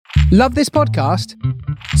Love this podcast?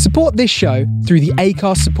 Support this show through the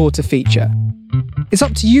Acast supporter feature. It's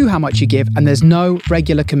up to you how much you give, and there's no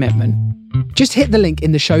regular commitment. Just hit the link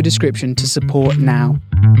in the show description to support now.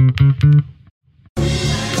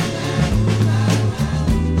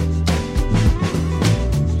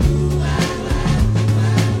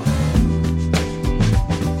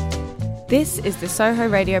 This is the Soho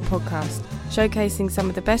Radio Podcast, showcasing some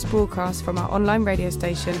of the best broadcasts from our online radio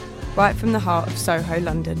station, right from the heart of Soho,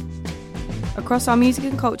 London. Across our music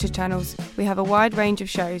and culture channels, we have a wide range of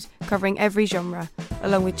shows covering every genre,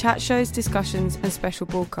 along with chat shows, discussions and special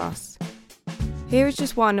broadcasts. Here is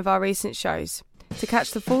just one of our recent shows. To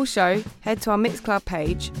catch the full show, head to our Mixcloud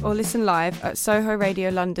page or listen live at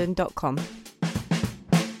sohoradiolondon.com.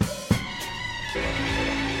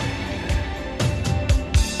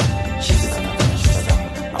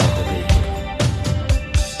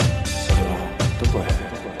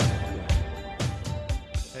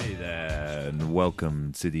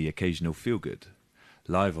 Welcome to the Occasional Feel Good,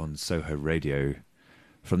 live on Soho Radio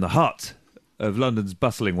from the heart of London's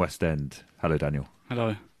bustling West End. Hello, Daniel.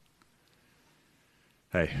 Hello.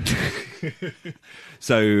 Hey.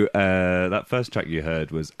 So that first track you heard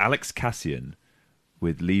was Alex Cassian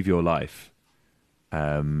with Leave Your Life,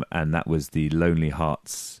 and that was the Lonely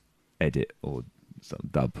Hearts edit or some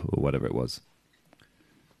dub or whatever it was.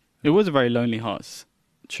 It was a very Lonely Hearts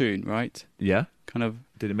tune, right? Yeah? Kind of.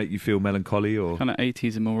 Did it make you feel melancholy or kind of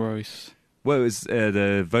 80s and morose? Well, it was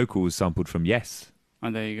the vocals sampled from Yes.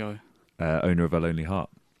 And there you go. Owner of a Lonely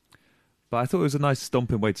Heart. But I thought it was a nice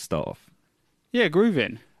stomping way to start off. Yeah,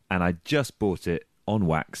 grooving. And I just bought it on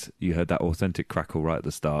wax. You heard that authentic crackle right at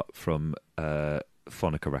the start from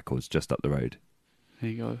Phonica Records just up the road.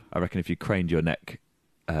 There you go. I reckon if you craned your neck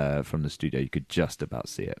from the studio, you could just about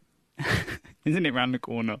see it. Isn't it round the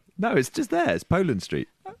corner? No, it's just there. It's Poland Street.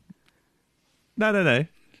 No.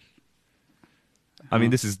 I mean,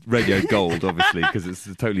 this is radio gold, obviously, because it's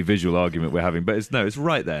a totally visual argument we're having. But it's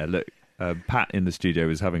right there. Look, Pat in the studio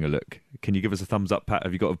is having a look. Can you give us a thumbs up, Pat?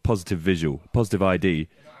 Have you got a positive visual, positive ID?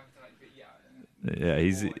 Yeah,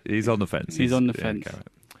 he's on the fence. He's on the fence. Okay, right.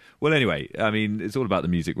 Well, anyway, I mean, it's all about the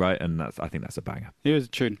music, right? And I think that's a banger. It was a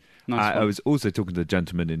tune. Nice I was also talking to the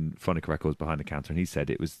gentleman in Phonica Records behind the counter, and he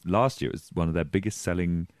said last year it was one of their biggest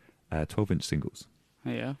selling 12-inch singles.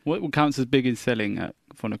 Yeah. What counts as big in selling at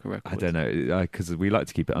Phonica Records? I don't know, because we like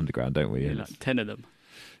to keep it underground, don't we? Yeah, like 10 of them.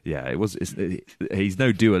 Yeah, he's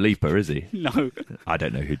no Dua Lipa, is he? No. I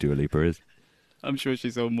don't know who Dua Lipa is. I'm sure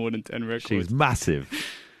she's sold more than 10 records. She's massive.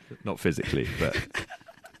 Not physically, but...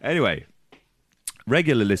 Anyway,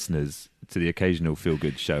 regular listeners to the Occasional Feel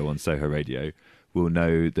Good show on Soho Radio will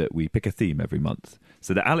know that we pick a theme every month.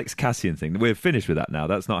 So the Alex Cassian thing, we're finished with that now.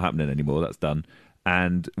 That's not happening anymore. That's done.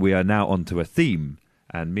 And we are now onto a theme.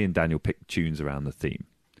 And me and Daniel picked tunes around the theme.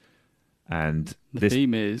 And the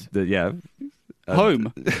theme is?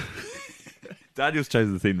 Home. Daniel's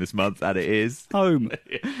chosen the theme this month, and it is... Home.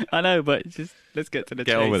 I know, but just let's get to the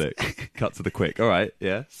chase. Get on with it. Cut to the quick. All right,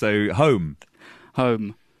 yeah. So, Home.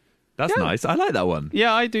 Home. That's nice. I like that one.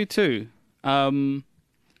 Yeah, I do too. And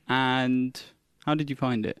how did you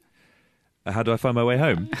find it? How do I find my way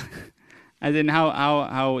home? As in,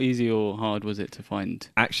 how easy or hard was it to find?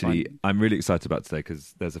 Actually, I'm really excited about today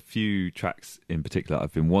because there's a few tracks in particular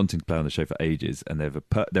I've been wanting to play on the show for ages, and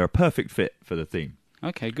they're a perfect fit for the theme.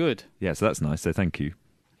 Okay, good. Yeah, so that's nice. So thank you.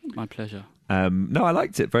 My pleasure. No, I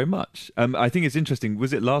liked it very much. I think it's interesting.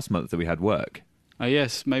 Was it last month that we had Work? Oh,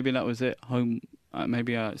 yes. Maybe that was it. Home.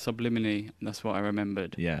 Maybe subliminally. That's what I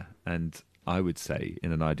remembered. Yeah, and I would say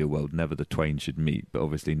in an ideal world, never the twain should meet. But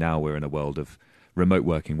obviously now we're in a world of remote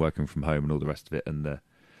working from home and all the rest of it, and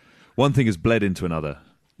one thing has bled into another.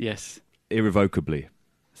 Yes, irrevocably.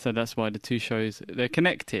 So that's why the two shows, they're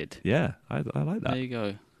connected. Yeah, I like that. There you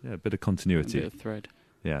go. Yeah, a bit of continuity, a bit of thread.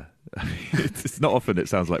 Yeah. It's not often it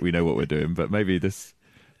sounds like we know what we're doing, but maybe this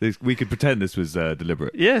we could pretend this was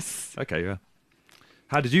deliberate. Yes. Okay. Yeah.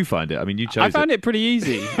 How did you find it? I mean, you chose. I found it pretty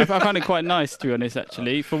easy. I found it quite nice, to be honest.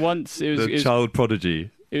 Actually, for once, it was child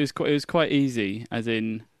prodigy. It was quite easy, as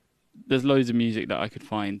in. There's loads of music that I could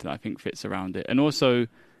find that I think fits around it. And also,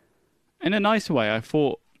 in a nice way, I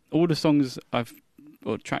thought all the songs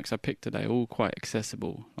tracks I picked today are all quite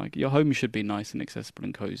accessible. Like, your home should be nice and accessible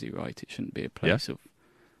and cozy, right? It shouldn't be a place of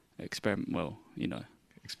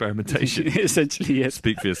experimentation. Essentially, yes.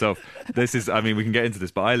 Speak for yourself. This is, I mean, we can get into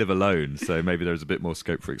this, but I live alone, so maybe there's a bit more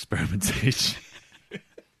scope for experimentation.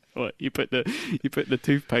 What, you put the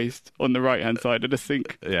toothpaste on the right hand side of the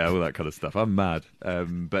sink? Yeah, all that kind of stuff. I'm mad.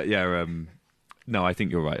 But yeah, no, I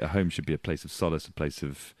think you're right. A home should be a place of solace, a place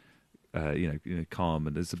of calm,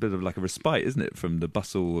 and there's a bit of like a respite, isn't it, from the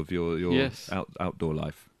bustle of your yes. outdoor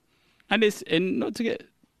life. And not to get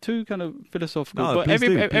too kind of philosophical, No, but please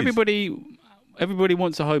do, please. everybody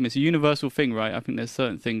wants a home. It's a universal thing, right? I think there's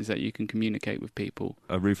certain things that you can communicate with people,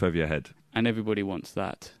 A roof over your head. and everybody wants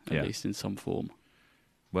that, at Yeah. least in some form.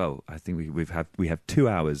 Well, I think we have 2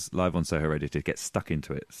 hours live on Soho Radio to get stuck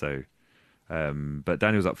into it. So, but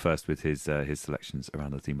Daniel's up first with his selections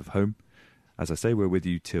around the theme of home. As I say, we're with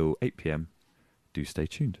you till 8 p.m. Do stay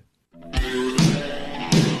tuned.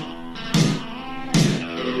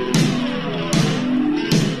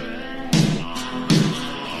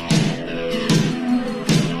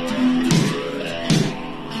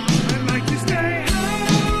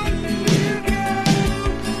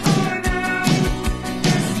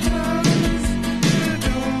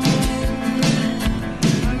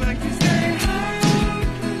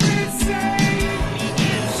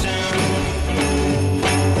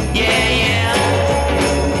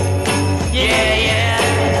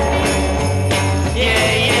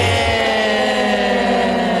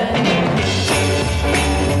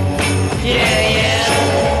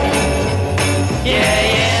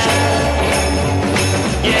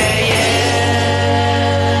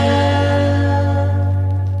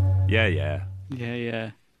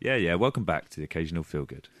 Yeah. Welcome back to the Occasional Feel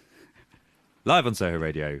Good. Live on Soho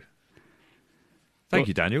Radio. Thank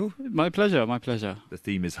you, Daniel. My pleasure. The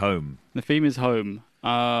theme is home. The theme is home.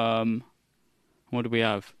 What do we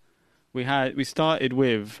have? We started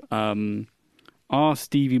with R.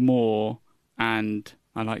 Stevie Moore and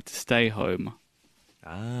I Like to Stay Home.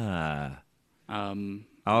 R.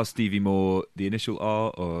 Stevie Moore, the initial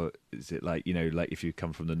R, or is it like, like if you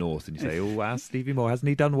come from the north and you say, oh, R. Stevie Moore, hasn't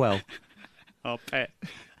he done well? Our pet.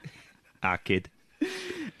 Our kid.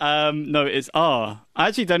 No, it's R. I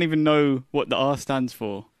actually don't even know what the R stands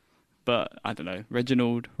for, but I don't know.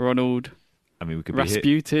 Reginald, Ronald. I mean, we could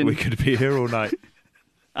Rasputin. We could be here all night.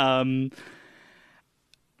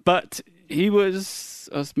 But he was,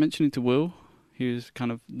 I was mentioning to Will, he was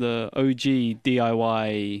kind of the OG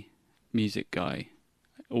DIY music guy.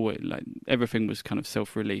 Always, like, everything was kind of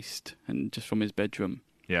self-released and just from his bedroom.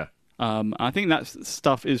 Yeah. I think that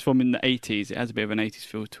stuff is from in the 80s. It has a bit of an 80s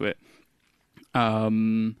feel to it.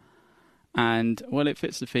 And, well, it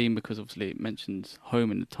fits the theme because obviously it mentions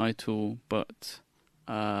home in the title, but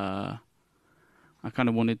I kind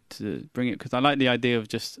of wanted to bring it because I like the idea of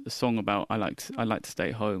just a song about I like to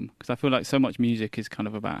stay home, because I feel like so much music is kind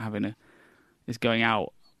of about is going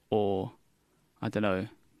out, or I don't know,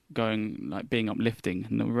 being uplifting.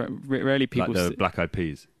 And rarely people like the Black Eyed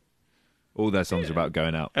Peas. All their songs are about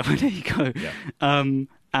going out. Oh, there you go. Yeah. And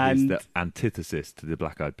it's the antithesis to the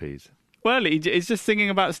Black Eyed Peas. Well, it's just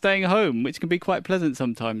singing about staying home, which can be quite pleasant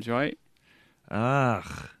sometimes, right? I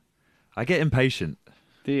get impatient.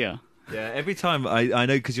 Do you? Yeah, every time I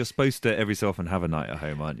know, because you're supposed to every so often have a night at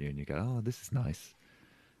home, aren't you? And you go, oh, this is nice.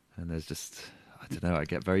 And there's just, I don't know, I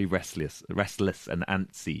get very restless and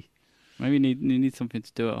antsy. Maybe you need something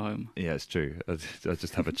to do at home. Yeah, it's true. I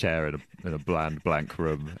just have a chair in a bland, blank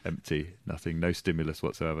room, empty, nothing, no stimulus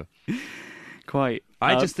whatsoever. Quite.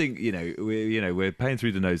 I just think, we're paying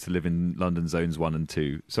through the nose to live in London zones 1 and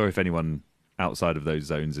 2. Sorry if anyone outside of those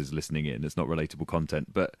zones is listening in. It's not relatable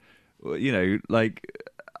content, but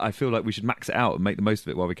I feel like we should max it out and make the most of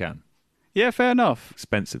it while we can. Yeah, fair enough.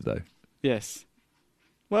 Expensive though. Yes.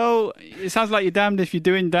 Well, it sounds like you're damned if you're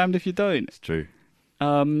doing, damned if you don't. It's true.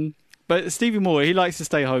 But Stevie Moore, he likes to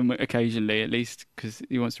stay home occasionally, at least, because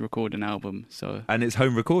he wants to record an album. And it's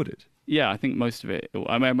home recorded. Yeah, I think most of it.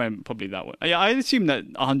 I mean, probably that one. Yeah, I assume that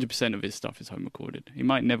 100% of his stuff is home recorded. He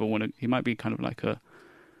might never want to. He might be kind of like a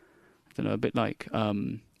bit like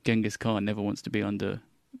Genghis Khan never wants to be under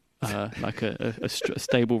like a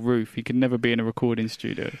stable roof. He can never be in a recording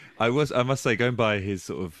studio. I must say, going by his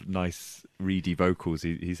sort of nice reedy vocals,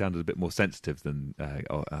 he sounded a bit more sensitive than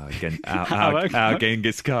our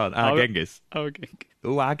Genghis Khan. Our Genghis.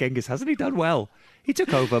 Oh, our Genghis, hasn't he done well? He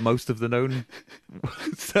took over most of the known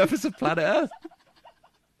surface of planet Earth.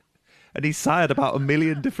 And he sired about 1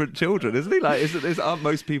 million different children, isn't he? Like, aren't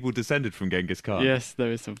most people descended from Genghis Khan? Yes,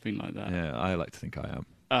 there is something like that. Yeah, I like to think I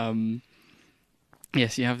am.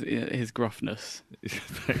 Yes, you have his gruffness.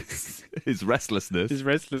 His restlessness. His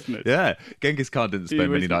restlessness. Yeah, Genghis Khan didn't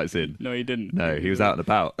spend many nights in. No, he didn't. No, he was out and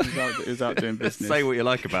about. He was out doing business. Say what you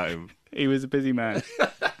like about him. He was a busy man.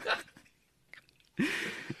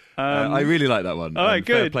 I really like that one. All right,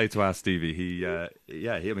 good. Fair play to our Stevie. I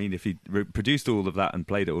mean, if he produced all of that and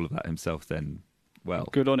played all of that himself, then, well,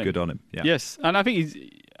 good on him. Good on him. Yeah. Yes, and I think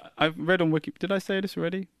I've read on Wiki. Did I say this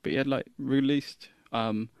already? But he had released.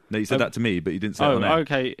 No, you said that to me, but you didn't say it on air.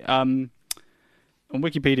 Okay. On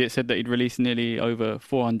Wikipedia, it said that he'd released nearly over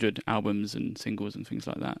 400 albums and singles and things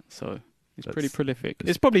like that. So He's pretty prolific.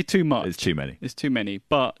 It's probably too much. It's too many. It's too many,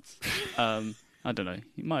 but I don't know.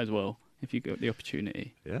 You might as well if you got the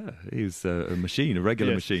opportunity. Yeah, he's a machine, a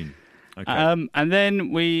regular Yes. machine. Okay. And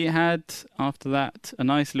then we had, after that, a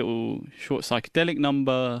nice little short psychedelic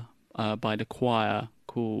number by the Choir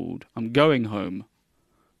called I'm Going Home.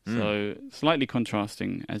 So slightly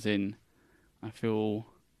contrasting, as in, I feel,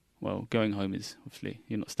 well, going home is obviously,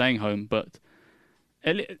 you're not staying home, but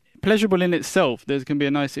pleasurable in itself. There's going to be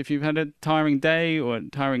a nice, if you've had a tiring day or a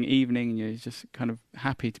tiring evening, you're just kind of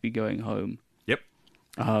happy to be going home. Yep.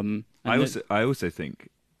 I also think,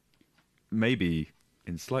 maybe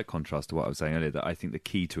in slight contrast to what I was saying earlier, that I think the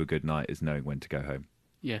key to a good night is knowing when to go home.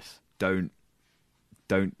 Yes. Don't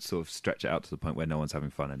sort of stretch it out to the point where no one's having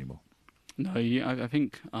fun anymore. No, I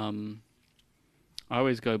think I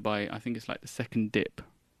always go by, I think it's like the second dip.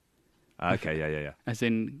 Okay, yeah. As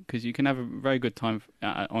in, because you can have a very good time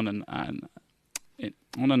on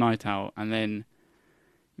a night out, and then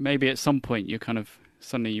maybe at some point you kind of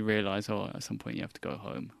suddenly you realise, at some point you have to go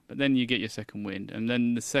home. But then you get your second wind, and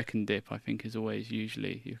then the second dip, I think, is always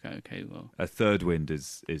usually you go, okay, well, a third wind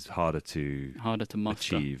is harder to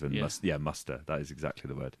muster. achieve and muster. That is exactly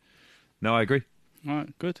the word. No, I agree. All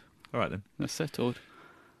right, good. All right then. That's settled.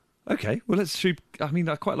 Okay, well let's shoot. I mean,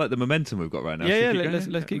 I quite like the momentum we've got right now. Yeah, Should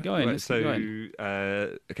we let's keep going. Right, Let's so, keep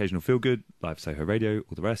going. Occasional Feel Good, Live Soho Radio,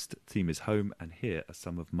 all the rest. Theme is home, and here are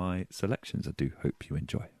some of my selections. I do hope you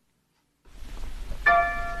enjoy.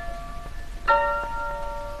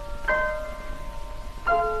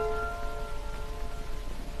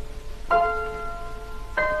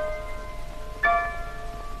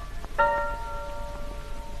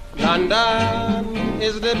 London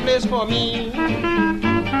is the place for me.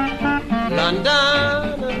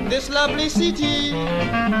 London, this lovely city.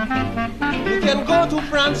 You can go to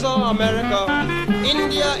France or America,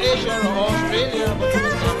 India, Asia or Australia, but you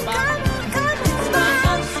must come back.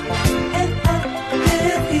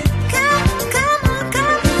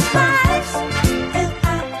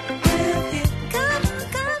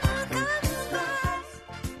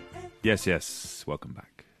 Yes, welcome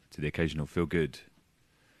back to the Occasional Feel Good.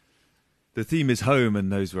 The theme is home,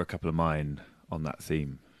 and those were a couple of mine on that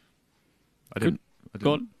theme. I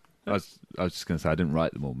was just going to say I didn't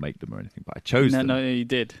write them or make them or anything, but I chose them. No, you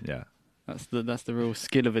did. Yeah. That's the real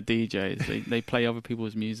skill of a DJ. Is they play other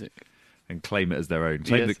people's music And claim it as their own.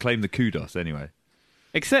 Yes. Claim the kudos anyway.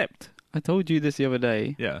 Except I told you this the other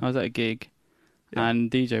day. Yeah. I was at a gig, Yeah. and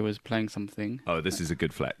DJ was playing something. Oh, this is a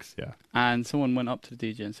good flex. Yeah. And someone went up to the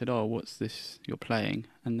DJ and said, "Oh, what's this you're playing?"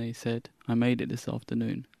 And they said, "I made it this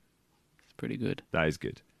afternoon." It's pretty good. That is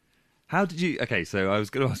good. How did you? Okay, so I was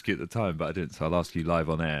going to ask you at the time, but I didn't. So I'll ask you live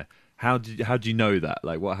on air. How do you know that?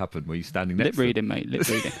 Like, what happened? Were you standing next? Lip reading, mate. Lip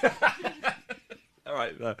reading. All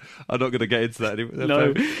right, I'm not going to get into that anymore.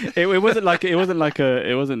 No,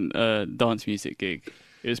 it wasn't a dance music gig.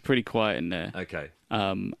 It was pretty quiet in there. Okay.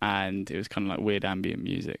 And it was kind of like weird ambient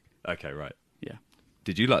music. Okay, right. Yeah.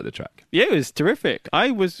 Did you like the track? Yeah, it was terrific. I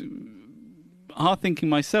was hard thinking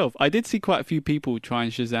myself. I did see quite a few people try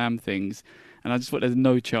and Shazam things, and I just thought there's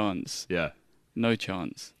no chance. Yeah. No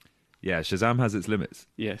chance. Yeah, Shazam has its limits.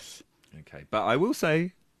 Yes. Okay, but I will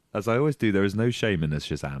say, as I always do, there is no shame in this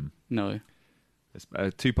Shazam. No. It's,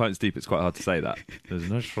 2 pints deep, it's quite hard to say that. There's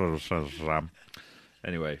no Shazam.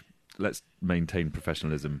 Anyway, let's maintain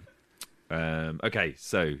professionalism. Okay,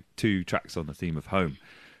 so 2 tracks on the theme of home.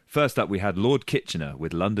 First up, we had Lord Kitchener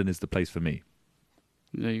with London is the Place for Me.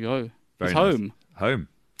 There you go. Very it's nice. home. Home.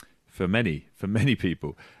 For many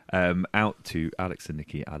people. Out to Alex and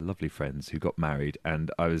Nikki, our lovely friends who got married.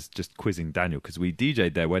 And I was just quizzing Daniel because we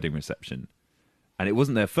DJ'd their wedding reception. And it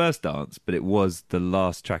wasn't their first dance, but it was the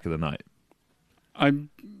last track of the night. I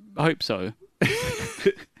hope so.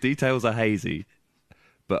 Details are hazy,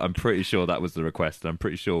 but I'm pretty sure that was the request. I'm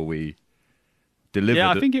pretty sure we delivered.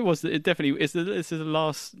 Yeah, I think it was. It definitely. This is the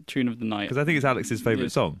last tune of the night. Because I think it's Alex's favourite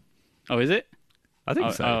Yes. song. Oh, is it? I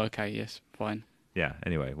think so. Oh, okay. Yes, fine. Yeah,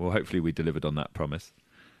 anyway, well, hopefully we delivered on that promise.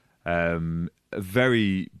 A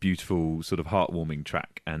very beautiful, sort of heartwarming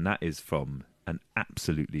track, and that is from an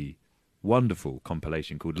absolutely wonderful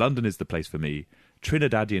compilation called London is the Place for Me,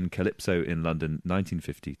 Trinidadian Calypso in London,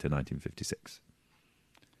 1950 to 1956.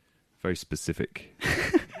 Very specific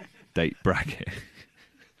date bracket.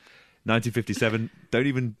 1957, don't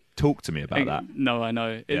even talk to me about that. No, I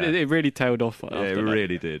know. Yeah. It really tailed off. Yeah, it after that.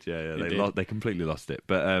 really did. Yeah. They completely lost it.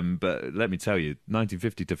 But let me tell you,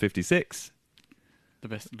 1950 to 56, The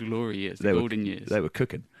best glory years, They the were- golden years. they were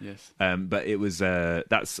cooking. Yes. But it was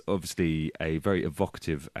that's obviously a very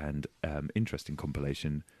evocative and interesting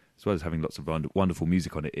compilation. as well as having lots of wonderful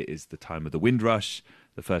music on it, it is the time of the Windrush,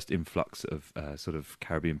 the first influx of sort of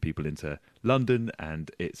Caribbean people into London,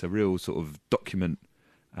 and it's a real sort of document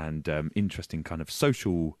and interesting kind of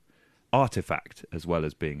social artifact, as well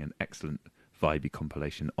as being an excellent vibey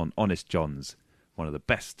compilation on Honest John's, one of the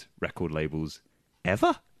best record labels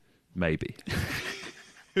ever, maybe.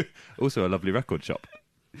 Also a lovely record shop.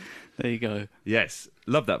 There you go. Yes,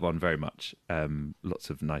 love that one very much.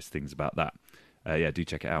 Lots of nice things about that. Yeah, do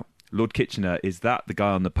check it out. Lord Kitchener, is that the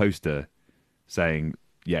guy on the poster saying,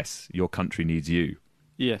 yes, your country needs you?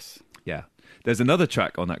 Yes. Yeah. There's another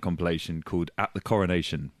track on that compilation called At the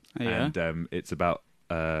Coronation. Oh, yeah? And it's about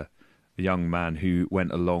a young man who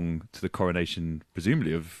went along to the coronation,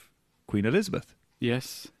 presumably, of Queen Elizabeth.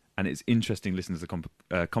 Yes. And it's interesting listening to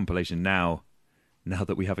the compilation now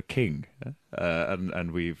that we have a king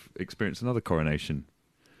and we've experienced another coronation.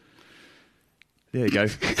 There you go.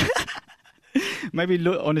 Maybe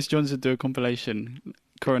Honest John should do a compilation,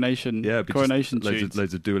 coronation, coronation tunes.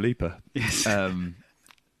 Loads of Dua Lipa. Yes.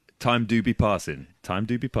 Time do be passing.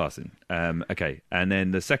 Okay, and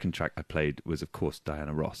then the second track I played was, of course,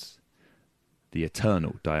 Diana Ross, the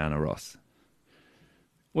eternal Diana Ross.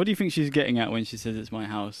 What do you think she's getting at when she says it's my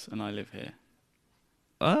house and I live here?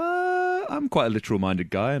 I'm quite a literal-minded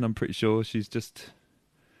guy, and I'm pretty sure she's just...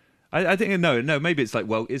 I think, no, maybe it's like,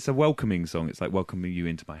 well, it's a welcoming song. It's like welcoming you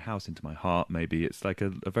into my house, into my heart, maybe. It's like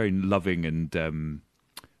a very loving and, an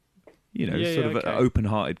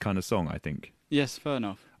open-hearted kind of song, I think. Yes, fair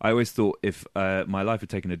enough. I always thought if my life had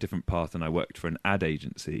taken a different path and I worked for an ad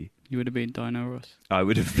agency... You would have been Diana Ross? I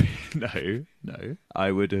would have been... No.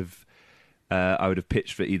 I would have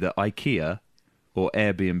pitched for either IKEA or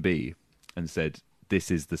Airbnb and said, this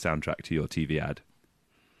is the soundtrack to your TV ad.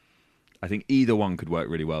 I think either one could work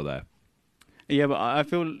really well there. Yeah, but I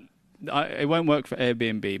feel it won't work for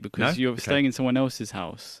Airbnb because you're staying in someone else's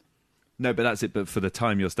house. No, but that's it. But for the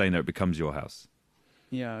time you're staying there, it becomes your house.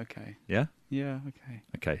 Yeah, okay. Yeah? Yeah, okay.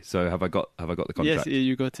 Okay, so have I got the contract? Yes,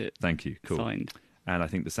 you got it. Thank you. Cool. Signed. And I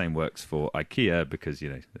think the same works for IKEA because,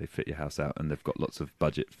 they fit your house out and they've got lots of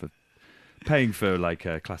budget for paying for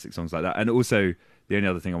classic songs like that. And also, the only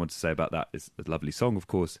other thing I want to say about that is a lovely song, of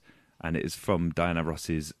course, and it is from Diana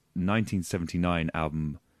Ross's 1979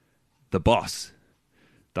 album, The Boss.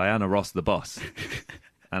 Diana Ross, The Boss.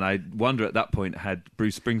 And I wonder at that point, had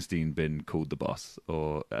Bruce Springsteen been called The Boss,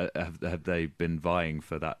 or have they been vying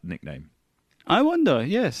for that nickname? I wonder,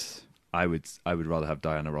 yes. I would rather have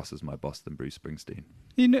Diana Ross as my boss than Bruce Springsteen.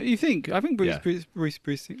 You think? I think Bruce Yeah. Bruce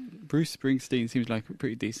Springsteen seems like a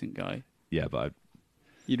pretty decent guy. Yeah, but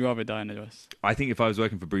You'd rather Diana Ross. I think if I was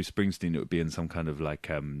working for Bruce Springsteen, it would be in some kind of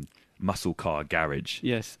muscle car garage.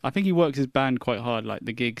 Yes, I think he works his band quite hard. Like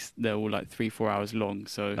the gigs, they're all 3-4 hours long.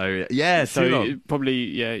 So yeah, so too long.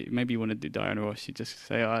 Probably maybe you want to do Diana Ross. You just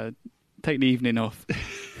say, take the evening off.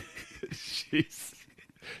 She's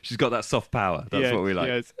got that soft power. That's what we like.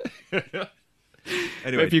 Yes.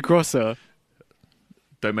 Anyway, but if you cross her,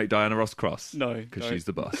 don't make Diana Ross cross. No, because don't. she's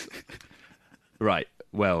the boss. Right.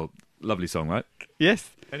 Well, lovely song, right? Yes.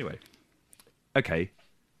 Anyway, okay.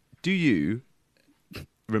 Do you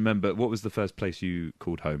remember what was the first place you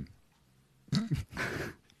called home?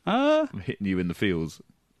 I'm hitting you in the feels.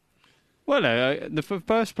 Well, the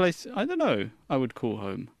first place I don't know. I would call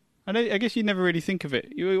home. I guess you never really think of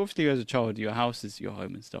it. You obviously, as a child, your house is your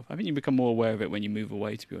home and stuff. I think you become more aware of it when you move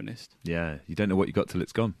away. To be honest. Yeah, you don't know what you got till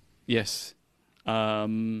it's gone. Yes.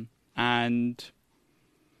 And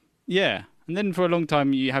yeah. And then for a long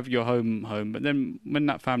time you have your home. But then when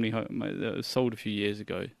that family home was sold a few years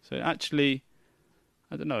ago, so actually,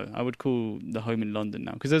 I don't know. I would call the home in London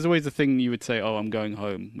now because there's always the thing you would say, "Oh, I'm going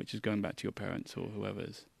home," which is going back to your parents or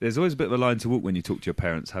whoever's. There's always a bit of a line to walk when you talk to your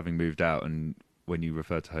parents having moved out, and when you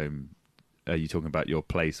refer to home, are you talking about your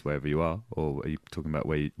place wherever you are, or are you talking about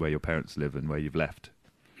where your parents live and where you've left?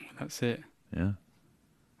 That's it. Yeah.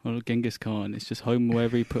 Well, Genghis Khan, it's just home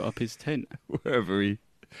wherever he put up his tent. wherever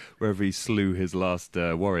he slew his last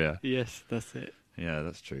warrior. Yes, that's it. Yeah,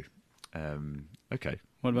 that's true. Okay.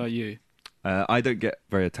 What about you? I don't get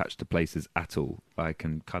very attached to places at all. I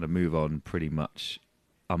can kind of move on pretty much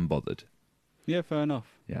unbothered. Yeah, fair enough.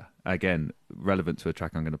 Yeah. Again, relevant to a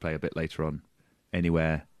track I'm going to play a bit later on.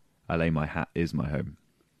 Anywhere I lay my hat is my home.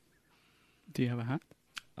 Do you have a hat?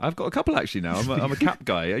 I've got a couple actually now. I'm a cap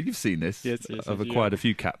guy. You've seen this. Yes. I've acquired a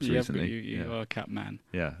few caps recently. You are a cap man.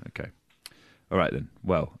 Yeah, okay. All right then.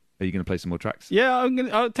 Well, are you going to play some more tracks? Yeah,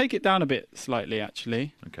 I'll take it down a bit slightly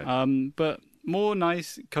actually. Okay. But more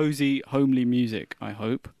nice, cozy, homely music, I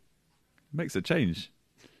hope. Makes a change.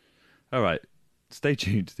 All right. Stay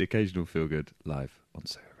tuned to the Occasional Feel Good live on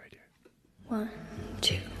Soho Radio. 1,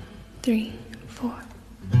 2, 3, 4.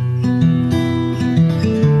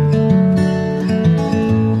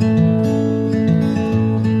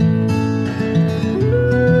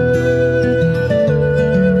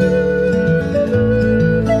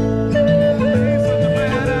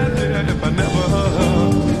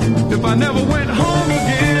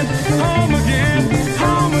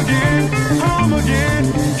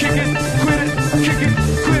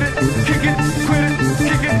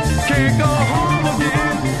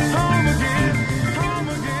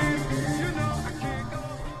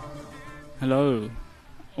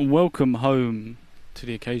 welcome home to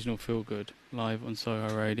the Occasional Feel Good live on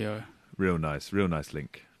Soho Radio. Real nice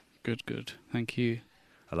link. Good. Thank you.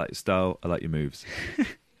 I like your style. I like your moves.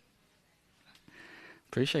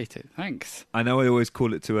 Appreciate it. Thanks. I know I always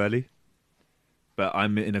call it too early, but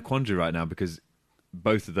I'm in a quandary right now because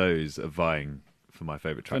both of those are vying for my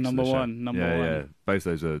favourite tracks. Number of the show. one. Yeah. Both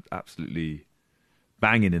those are absolutely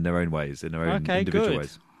banging in their own ways, in their own individual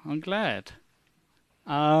ways. I'm glad.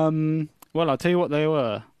 Well, I'll tell you what they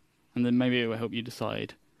were, and then maybe it will help you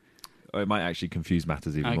decide. Or it might actually confuse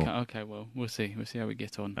matters even more. Okay, well, we'll see. We'll see how we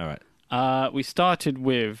get on. All right. We started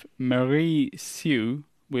with Marie Sue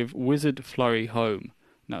with Wizard Flurry Home.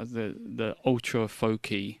 That was the ultra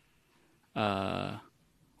folky,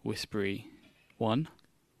 whispery one.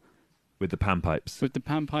 With the panpipes. With the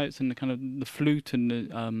panpipes and the kind of the flute and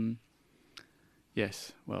the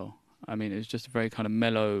yes, well, I mean, it's just a very kind of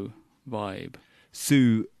mellow vibe.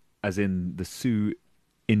 Sioux, as in the Sioux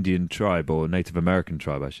Indian tribe or Native American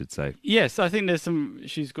tribe, I should say. Yes, I think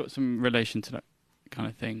she's got some relation to that kind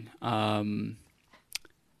of thing. I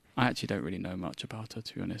actually don't really know much about her,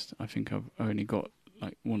 to be honest. I think I've only got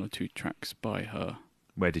like one or two tracks by her.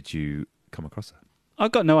 Where did you come across her?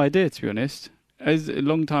 I've got no idea, to be honest. It was a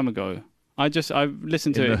long time ago. I've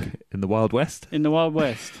listened to it in the Wild West. In the Wild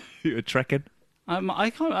West. You were trekking. I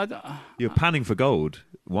can't. You were panning for gold,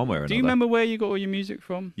 one way or another. Do you remember where you got all your music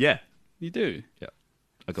from? Yeah, you do. Yeah,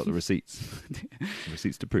 I got the receipts.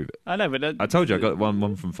 Receipts to prove it. I know, but I told you I got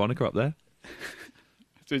one from Phonica up there.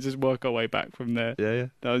 So just work our way back from there. Yeah.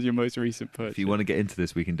 That was your most recent purchase. If you want to get into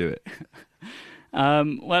this, we can do it.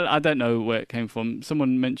 Well, I don't know where it came from.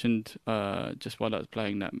 Someone mentioned just while I was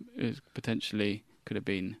playing that it potentially could have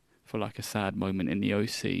been for like a sad moment in the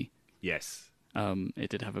OC. Yes. It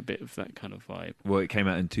did have a bit of that kind of vibe. Well, it came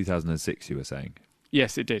out in 2006, you were saying?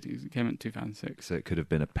 Yes, it did. It came out in 2006. So it could have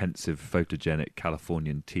been a pensive, photogenic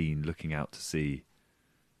Californian teen looking out to sea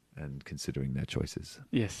and considering their choices.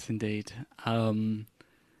 Yes, indeed.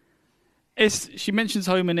 She mentions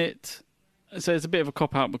home in it, so it's a bit of a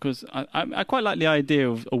cop-out because I quite like the idea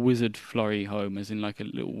of a wizard flurry home, as in like a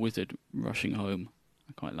little wizard rushing home.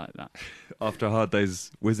 I quite like that. After a hard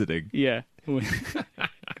day's wizarding? Yeah.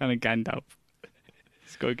 Kind of Gandalf.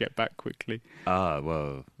 Just got to get back quickly.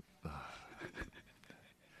 Well...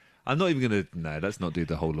 I'm not even going to... No, let's not do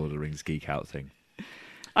the whole Lord of the Rings geek out thing.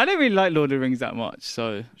 I don't really like Lord of the Rings that much,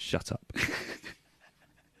 so... Shut up.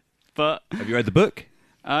 But... Have you read the book?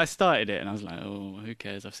 I started it and I was like, oh, who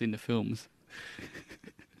cares? I've seen the films.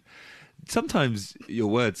 Sometimes your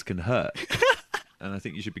words can hurt. And I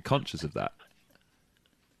think you should be conscious of that.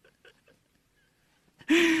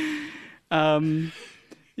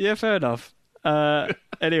 Yeah, fair enough.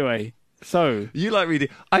 Anyway, so... You like reading...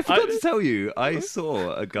 I forgot to tell you, I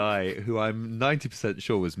saw a guy who I'm 90%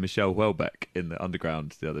 sure was Michel Houellebecq in the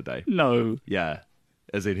Underground the other day. No. Yeah.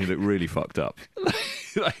 As in he looked really fucked up.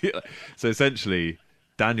 So essentially...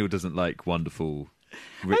 Daniel doesn't like wonderful,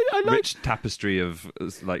 rich tapestry of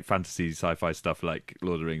like fantasy, sci-fi stuff like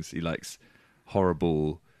Lord of the Rings. He likes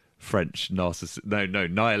horrible French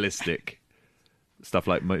nihilistic stuff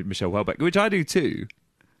like Michel Houellebecq, which I do too.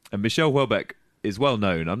 And Michel Houellebecq is well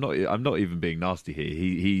known. I'm not even being nasty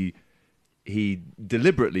here. He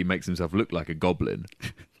deliberately makes himself look like a goblin,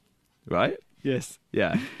 right? Yes.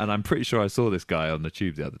 Yeah, and I'm pretty sure I saw this guy on the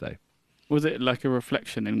tube the other day. Was it like a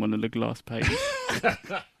reflection in one of the glass panes?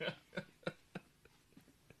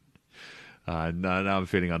 Now I'm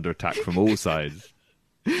feeling under attack from all sides.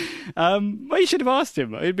 Well, you should have asked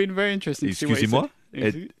him. It'd been very interesting to see what he said.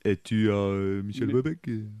 Es-tu Michel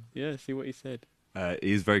Houellebecq? Yeah, see what he said.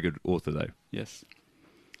 He's a very good author, though. Yes.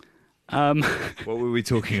 What were we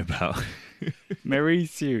talking about? Marie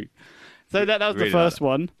Sue. So that was really the first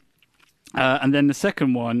one. And then the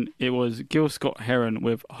second one, it was Gil Scott-Heron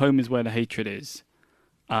with Home is Where the Hatred Is,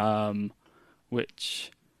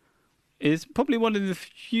 which is probably one of the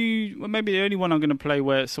few, well, maybe the only one I'm going to play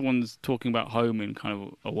where someone's talking about home in kind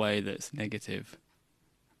of a way that's negative.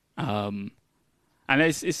 And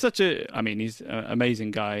it's such he's an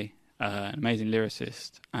amazing guy, an amazing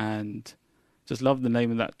lyricist, and just love the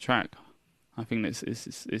name of that track. I think it's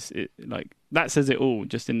like, that says it all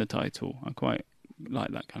just in the title. I quite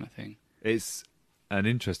like that kind of thing. It's an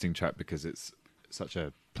interesting track because it's such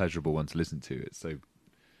a pleasurable one to listen to. It's so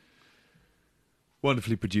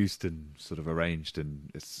wonderfully produced and sort of arranged,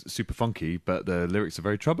 and it's super funky, but the lyrics are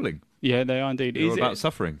very troubling. Yeah, they are indeed. They're about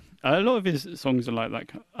suffering. A lot of his songs are like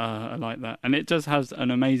that. And it does have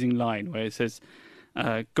an amazing line where it says,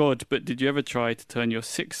 God, but did you ever try to turn your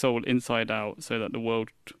sick soul inside out so that the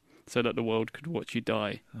world could watch you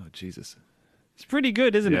die? Oh, Jesus. It's pretty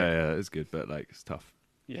good, isn't it? Yeah, it's good, but like it's tough.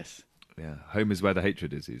 Yes. Yeah, home is where the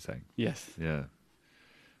hatred is, he's saying. Yes. Yeah.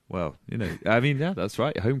 Well, I mean, yeah, that's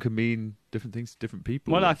right. Home can mean different things to different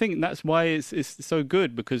people. Well, I think that's why it's so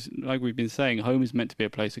good, because like we've been saying, home is meant to be a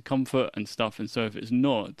place of comfort and stuff, and so if it's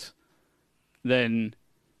not, then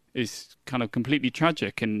it's kind of completely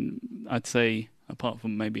tragic. And I'd say, apart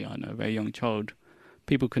from maybe, I know, a very young child,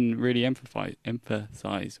 people can really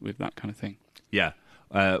empathize with that kind of thing. Yeah.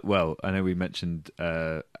 Well, I know we mentioned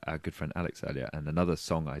our good friend Alex earlier, and another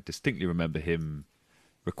song I distinctly remember him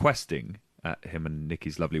requesting at him and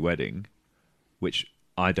Nikki's lovely wedding, which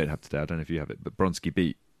I don't have today. I don't know if you have it, but Bronski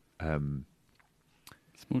Beat, Small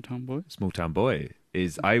Town Boy. Small Town Boy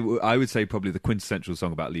is, I would say, probably the quintessential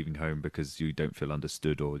song about leaving home because you don't feel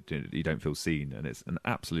understood or you don't feel seen, and it's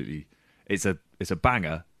a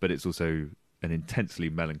banger, but it's also an intensely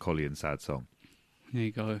melancholy and sad song. There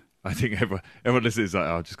you go. I think everyone listens is like,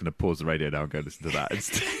 I'm just going to pause the radio now and go listen to that.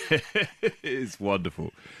 It's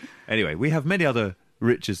wonderful. Anyway, we have many other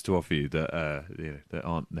riches to offer you that that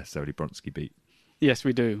aren't necessarily Bronski Beat. Yes,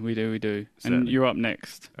 we do. Certainly. And you're up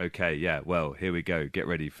next. Okay, yeah. Well, here we go. Get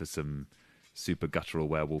ready for some super guttural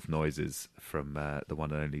werewolf noises from the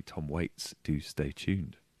one and only Tom Waits. Do stay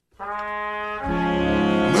tuned. My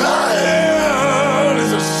head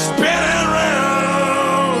is a spinning round.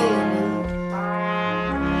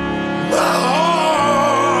 My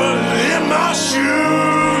heart is in my shoes,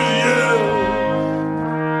 yeah.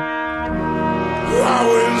 I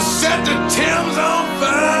wouldn't set the Thames on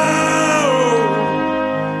fire.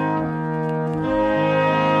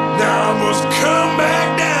 Now I must come back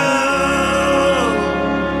down.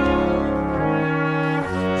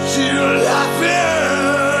 She's laughing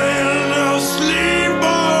in her sleep,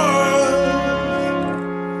 boy.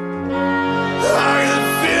 I can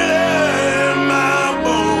feel it in my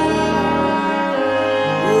bones.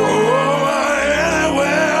 Oh,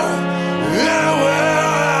 anywhere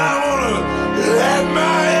I wanna let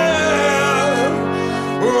my head.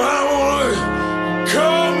 Oh, I wanna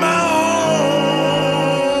call my own.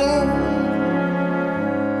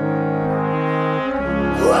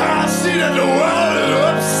 Oh, I see that the world is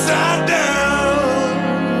upside down.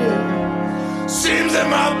 Seems that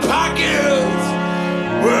my pockets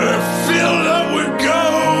were filled up with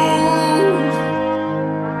gold.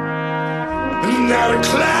 And now the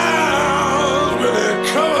clouds really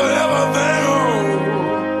covered everything over.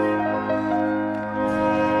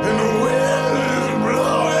 And the wind is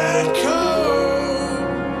blowing cold.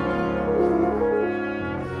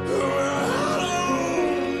 I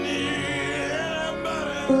don't need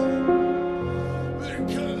anybody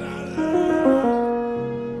because I love.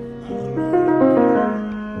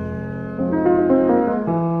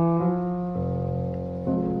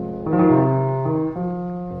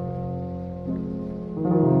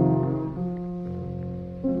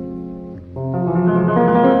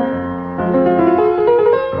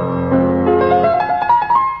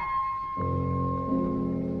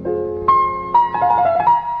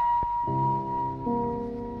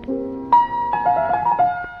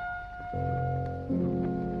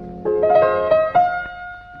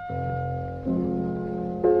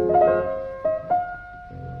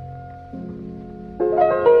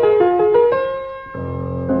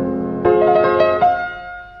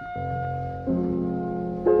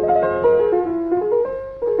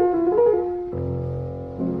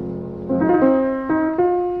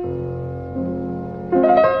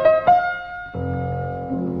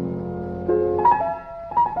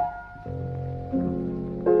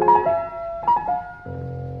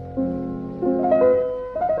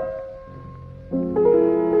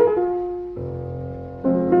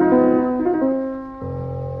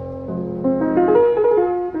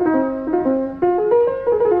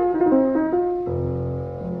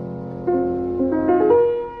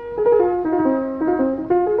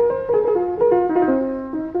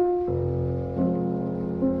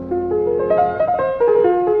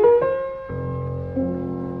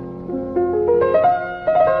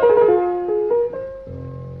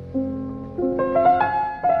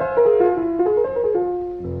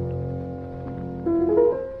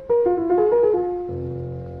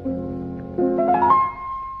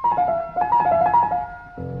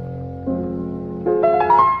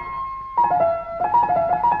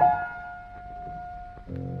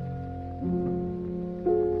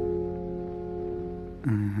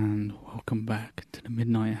 And welcome back to the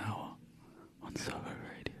Midnight Hour on Soho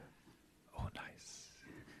Radio. Oh, nice.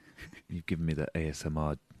 You've given me the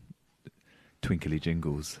ASMR twinkly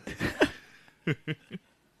jingles.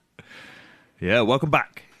 Yeah, welcome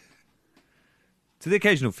back to the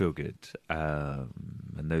occasional feel good. And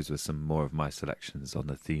those were some more of my selections on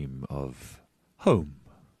the theme of home.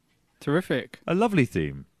 Terrific. A lovely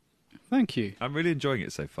theme. Thank you. I'm really enjoying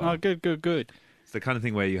it so far. Oh, good. It's the kind of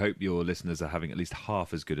thing where you hope your listeners are having at least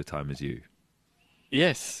half as good a time as you.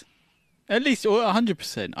 Yes. At least, or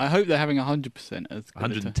 100%. I hope they're having 100% as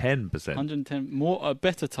good 110%. 110 more, a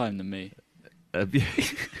better time than me.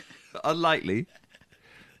 Unlikely,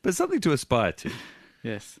 but something to aspire to.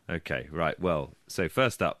 Yes. Okay, right. Well, so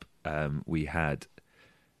first up, we had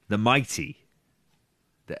the mighty,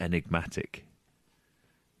 the enigmatic,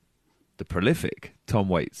 the prolific Tom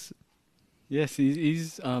Waits. Yes,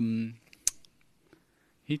 he's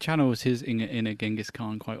he channels his inner Genghis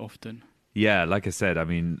Khan quite often. Yeah, like I said, I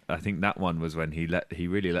mean, I think that one was when he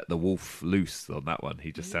really let the wolf loose on that one.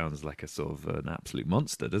 He just sounds like a sort of an absolute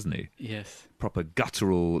monster, doesn't he? Yes. Proper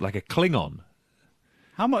guttural, like a Klingon.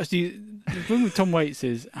 How much do you? The thing with Tom Waits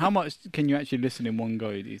is, how much can you actually listen in one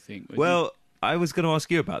go? Do you think? Well, I was going to ask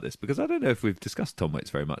you about this because I don't know if we've discussed Tom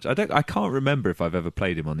Waits very much. I can't remember if I've ever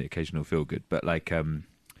played him on the occasional Feel Good, but like,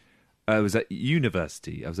 I was at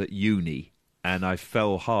university. I was at uni, and I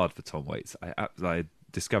fell hard for Tom Waits. I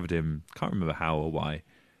discovered him, can't remember how or why,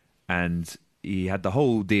 and he had the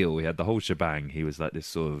whole deal. He had the whole shebang. He was like this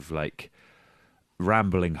sort of like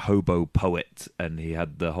rambling hobo poet, and he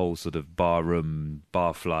had the whole sort of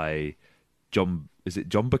barfly John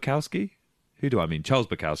Bukowski? Who do I mean? Charles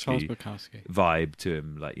Bukowski vibe to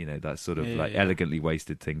him, like, you know, that sort of elegantly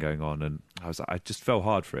wasted thing going on. And I just fell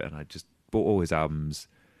hard for it, and I just bought all his albums,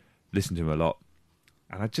 listened to him a lot,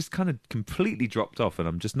 and I just kind of completely dropped off, and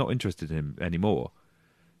I'm just not interested in him anymore.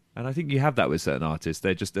 And I think you have that with certain artists.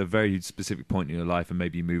 They're just a very specific point in your life, and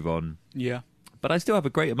maybe you move on. Yeah. But I still have a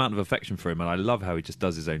great amount of affection for him, and I love how he just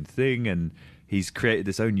does his own thing, and he's created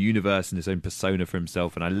this own universe and his own persona for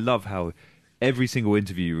himself. And I love how every single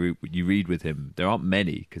interview you read with him, there aren't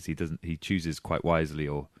many because he chooses quite wisely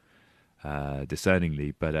or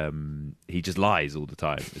discerningly, but he just lies all the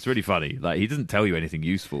time. It's really funny. Like, he doesn't tell you anything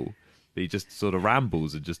useful. He just sort of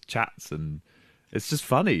rambles and just chats, and it's just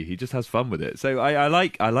funny. He just has fun with it. So I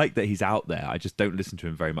like that he's out there. I just don't listen to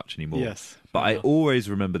him very much anymore. Yes, but I always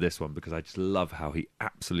remember this one because I just love how he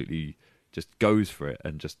absolutely just goes for it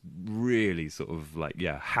and just really sort of like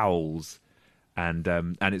howls. And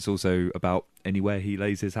it's also about anywhere he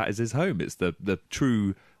lays his hat is his home. It's the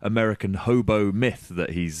true American hobo myth that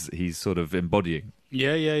he's sort of embodying.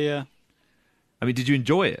 Yeah. I mean, did you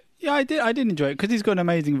enjoy it? Yeah, I did enjoy it because he's got an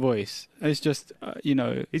amazing voice. It's just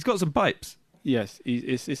he's got some pipes. Yes,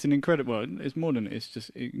 it's an incredible. It's more than it's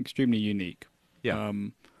just extremely unique. Yeah.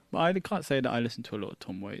 But I can't say that I listen to a lot of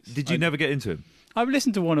Tom Waits. Did you never get into him? I've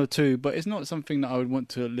listened to one or two, but it's not something that I would want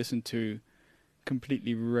to listen to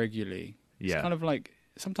completely regularly. Yeah. It's kind of like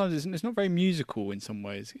sometimes it's not very musical in some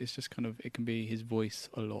ways. It's just kind of, it can be his voice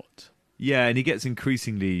a lot. Yeah, and he gets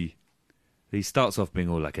increasingly. He starts off being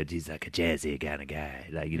all like he's like a jazzy kind of guy,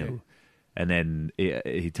 like, you know, and then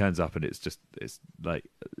he turns up and it's like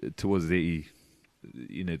towards the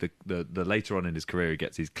later on in his career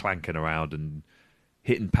he's clanking around and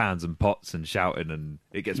hitting pans and pots and shouting, and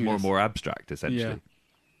it gets more and more abstract essentially. Yeah.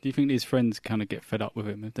 Do you think these friends kind of get fed up with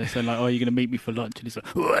him if they're saying like, "Oh, you're going to meet me for lunch," and he's like,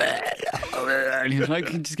 and he's like,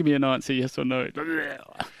 "Just give me an answer, yes or no."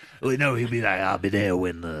 Well, no, he'll be like, "I'll be there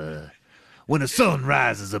when the sun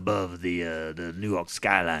rises above the New York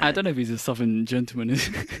skyline." I don't know if he's a Southern gentleman.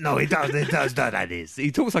 No, he does not like this.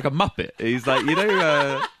 He talks like a Muppet. He's like,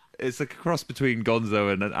 it's like a cross between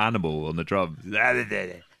Gonzo and an animal on the drums.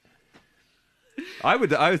 I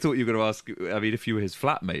thought you were going to ask. I mean, if you were his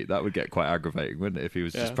flatmate, that would get quite aggravating, wouldn't it? If he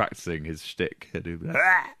was just practicing his shtick, and he'd be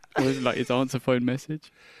like his answer phone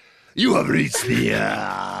message. You have reached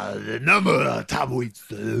the number of Tom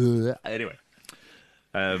Waits. Anyway,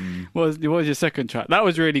 what was your second track? That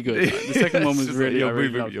was really good. The second one was really.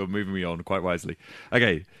 You're moving me on quite wisely.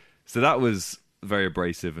 Okay, so that was very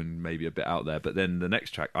abrasive and maybe a bit out there. But then the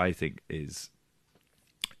next track, I think, is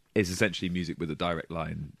essentially music with a direct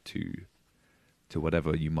line to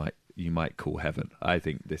whatever you might call heaven. I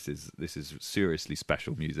think this is seriously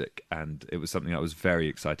special music, and it was something I was very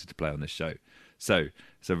excited to play on this show. So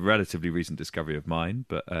it's a relatively recent discovery of mine,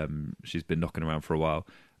 but she's been knocking around for a while.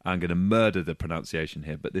 I'm going to murder the pronunciation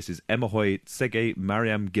here, but this is Emehoy Tsege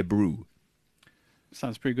Mariam Gebru.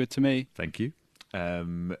 Sounds pretty good to me. Thank you.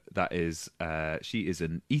 That is, she is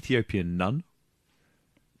an Ethiopian nun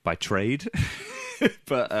by trade,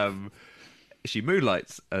 but she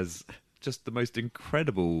moonlights as just the most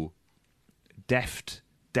incredible, deft,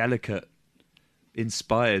 delicate,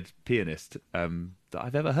 inspired pianist that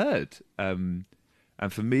I've ever heard. And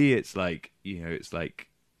for me, it's like, it's like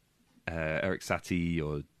Eric Satie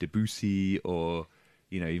or Debussy or,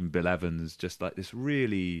 even Bill Evans, just like this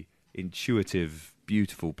really intuitive,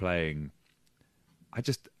 beautiful playing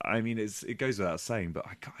I mean, it goes without saying, but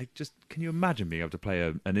can you imagine being able to play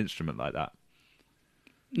an instrument like that?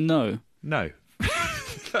 No. No.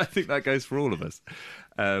 I think that goes for all of us.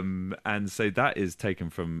 And so that is taken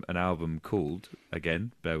from an album called,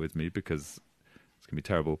 again, bear with me because it's going to be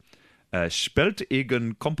terrible, Spelt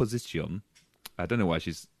irgend Komposition. I don't know why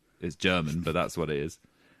it's German, but that's what it is.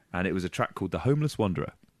 And it was a track called The Homeless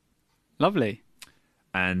Wanderer. Lovely.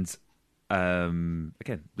 And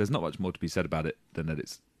again, there's not much more to be said about it than that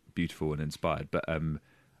it's beautiful and inspired. But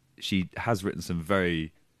she has written some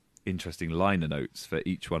very interesting liner notes for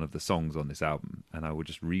each one of the songs on this album. And I will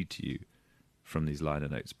just read to you from these liner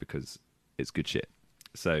notes because it's good shit.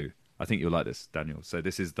 So I think you'll like this, Daniel. So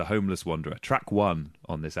this is The Homeless Wanderer, track 1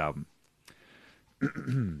 on this album.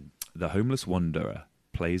 The homeless wanderer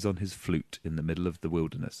plays on his flute in the middle of the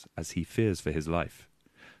wilderness as he fears for his life.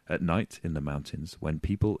 At night in the mountains, when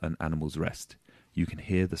people and animals rest, you can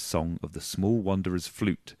hear the song of the small wanderer's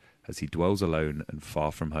flute as he dwells alone and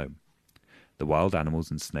far from home. The wild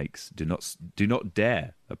animals and snakes do not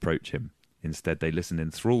dare approach him. Instead, they listen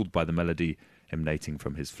enthralled by the melody emanating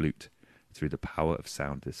from his flute. Through the power of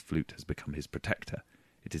sound, this flute has become his protector.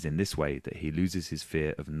 It is in this way that he loses his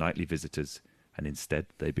fear of nightly visitors, and instead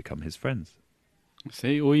they become his friends.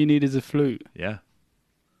 See, all you need is a flute. Yeah.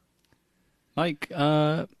 Like,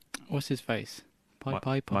 what's his face?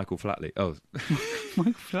 Piper. Michael Flatley. Oh.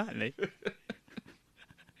 Michael Flatley.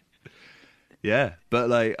 Yeah, but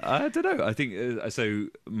like, I don't know. I think, so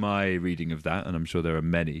my reading of that, and I'm sure there are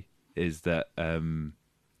many, is that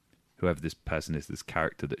whoever this person is, this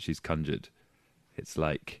character that she's conjured, it's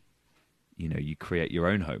like, you know, you create your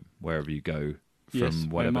own home wherever you go from Yes,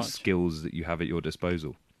 whatever skills that you have at your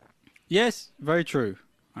disposal. Yes, very true,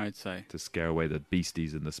 I'd say. To scare away the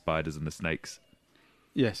beasties and the spiders and the snakes.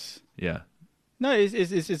 Yes. Yeah. No,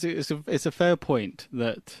 it's a fair point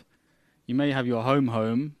that you may have your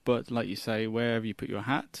home, but like you say, wherever you put your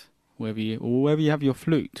hat, wherever you have your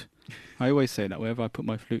flute. I always say that, wherever I put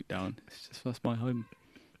my flute down, that's my home.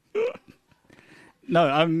 No,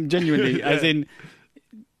 I'm genuinely, Yeah. as in,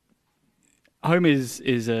 home is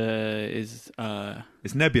it's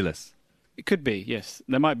nebulous. It could be, yes.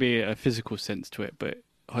 There might be a physical sense to it, but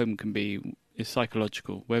home is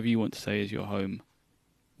psychological. Wherever you want to say is your home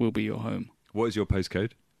will be your home. What is your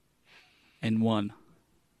postcode? N1.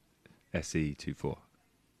 SE24.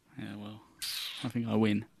 Yeah, well, I think I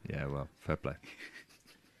win. Yeah, well, fair play.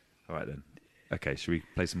 All right then. Okay, should we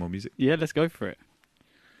play some more music? Yeah, let's go for it.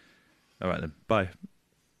 All right then. Bye.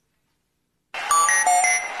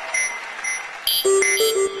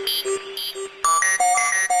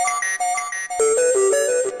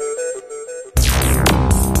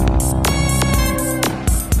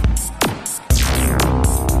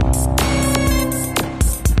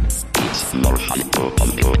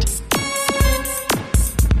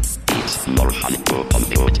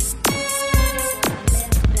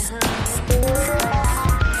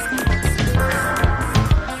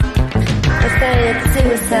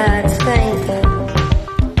 Suicide's painful.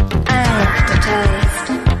 I have to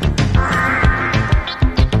taste.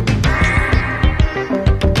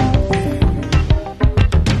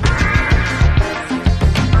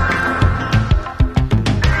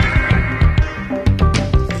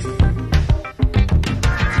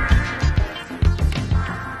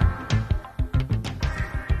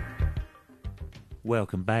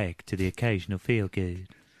 Welcome back to the occasional feel good.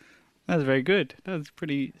 That was very good. That was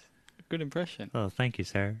pretty good impression. Oh, thank you,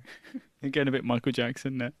 sir. Again, a bit Michael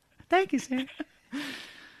Jackson there. Thank you, sir.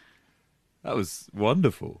 That was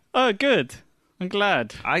wonderful. Oh, good. I'm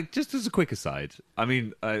glad. Just as a quick aside, I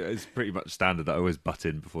mean, it's pretty much standard that I always butt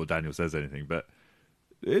in before Daniel says anything, but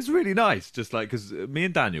it's really nice. Just like, because me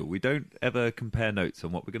and Daniel, we don't ever compare notes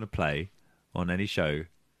on what we're going to play on any show.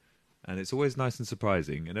 And it's always nice and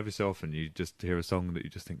surprising. And every so often you just hear a song that you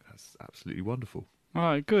just think, that's absolutely wonderful. All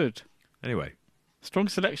right, good. Anyway. Strong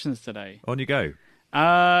selections today. On you go.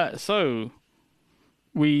 So,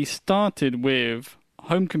 we started with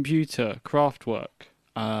Home Computer Kraftwerk,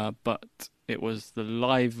 but it was the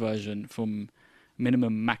live version from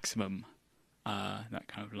Minimum Maximum, that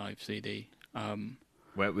kind of live CD.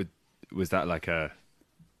 Where was that like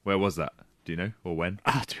where was that? Do you know? Or when?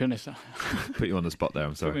 To be honest, Put you on the spot there,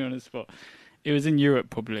 I'm put sorry. me on the spot. It was in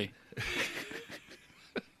Europe, probably.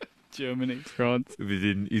 Germany, France.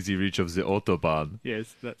 Within easy reach of the Autobahn.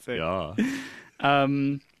 Yes, that's it. Yeah.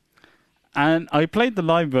 And I played the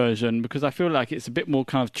live version because I feel like it's a bit more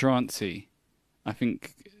kind of trancey. I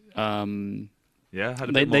think Yeah, had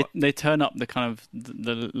a bit more... they turn up the kind of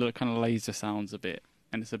the kind of laser sounds a bit,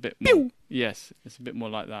 and it's a bit more. Yes, it's a bit more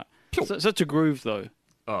like that. Such a groove though.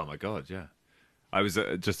 Oh my god, yeah. I was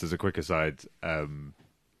just as a quick aside.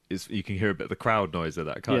 You can hear a bit of the crowd noise of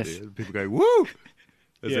that, can't Yes. you? People go woo,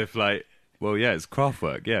 as Yeah. if like, well, yeah, it's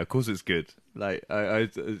Kraftwerk. Yeah, of course it's good. Like,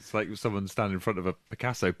 it's like someone standing in front of a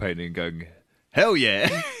Picasso painting and going, hell yeah.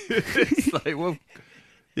 It's like, well,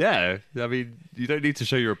 yeah. I mean, you don't need to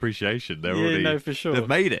show your appreciation. They're Yeah, already, no, for sure. they've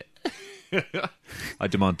made it. I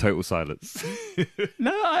demand total silence.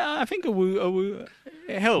 No, I think a woo,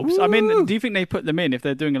 it helps. I mean, do you think they put them in if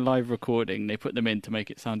they're doing a live recording? They put them in to make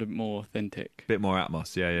it sound a bit more authentic. Bit more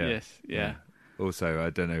Atmos, yeah. Yes, yeah. Also, I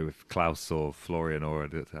don't know if Klaus or Florian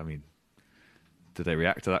I mean, did they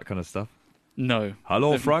react to that kind of stuff? No.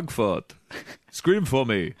 Hello, Frankfurt. Scream for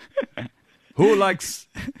me. Who likes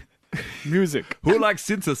Music. Who likes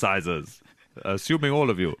synthesizers? Assuming all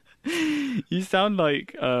of you. You sound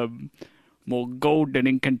like more golden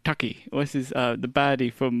in Kentucky. What's his the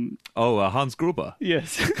baddie from? Oh, Hans Gruber.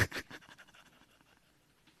 Yes.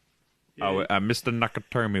 Oh, Mr.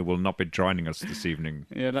 Nakatomi will not be joining us this evening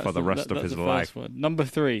Yeah, for the rest of that's his the life. first one. Number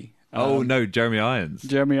 3. Oh no, Jeremy Irons.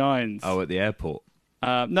 Jeremy Irons. Oh, at the airport.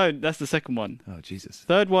 No, that's the second one. Oh Jesus.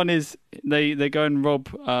 Third one is they go and rob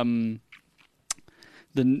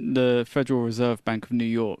the Federal Reserve Bank of New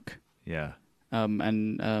York. Yeah.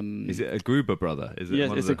 And Is it a Gruber brother? Is it? yes,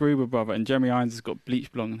 one it's of a Gruber brother, and Jeremy Irons has got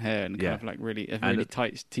bleached blonde hair and kind Yeah. of like really And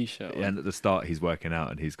tight t-shirt. on. And at the start, he's working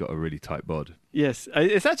out, and he's got a really tight bod. Yes,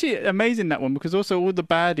 it's actually amazing, that one, because also all the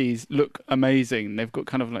baddies look amazing. They've got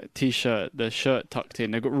kind of like t-shirt, the shirt tucked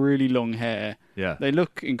in. They've got really long hair. Yeah. They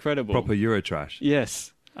look incredible. Proper Eurotrash.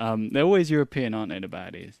 Yes, they're always European, aren't they? The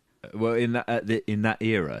baddies. Well, in that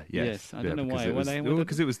era, yes. Yes, I don't know why.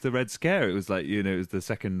 Because it was the Red Scare. It was like, it was the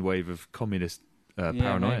second wave of communist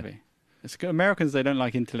paranoia. Maybe. It's good. Americans, they don't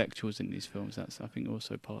like intellectuals in these films. That's, I think,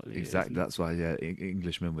 also partly it, Exactly. isn't it? That's why, yeah,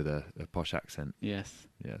 Englishmen with a posh accent. Yes.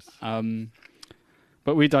 Yes.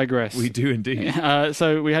 But we digress. We do indeed.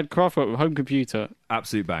 So we had Kraftwerk with Home Computer.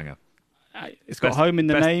 Absolute banger. It's got home in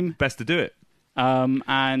the name. Best to do it.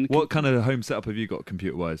 And What kind of home setup have you got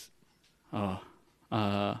computer-wise?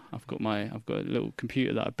 I've got a little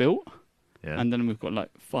computer that I built, Yeah. and then we've got like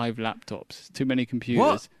 5 laptops. Too many computers.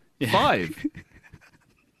 What? Yeah. 5?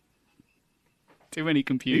 Too many Are you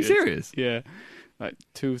computers. serious? Yeah, like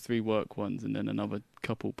 2 or 3 work ones, and then another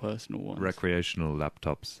couple personal ones. Recreational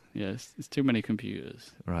laptops. Yes, it's too many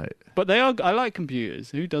computers. Right. But they are. I like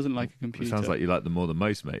computers. Who doesn't like a It computer? sounds like you like them more than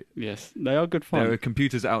most, mate. Yes, they are good fun. There are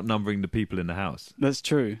computers outnumbering the people in the house. That's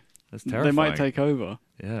true. That's terrifying. They might take over.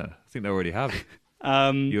 Yeah, I think they already have.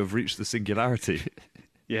 You have reached the singularity.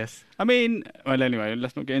 Yes. I mean, well, anyway,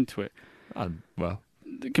 let's not get into it. Well,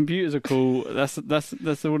 The computers are cool. That's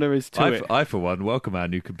all there is to it. I, for one, welcome our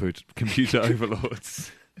new computer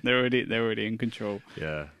overlords. They're already in control.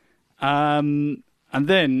 Yeah. And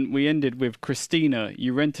then we ended with Christina.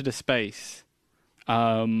 You rented a space.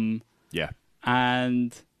 Yeah.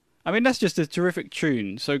 And I mean, that's just a terrific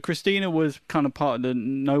tune. So Christina was kind of part of the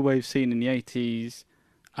no wave scene in the 80s.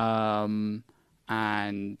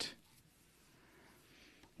 And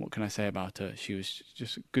what can I say about her? She was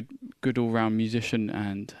just a good all-round musician,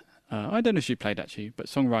 and I don't know if she played actually, but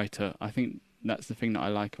songwriter. I think that's the thing that I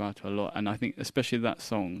like about her a lot, and I think especially that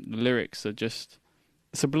song, the lyrics are just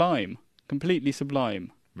sublime, completely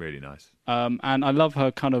sublime. Really nice. And I love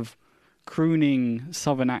her kind of crooning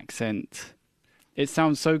southern accent. It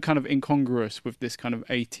sounds so kind of incongruous with this kind of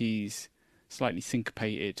 80s, slightly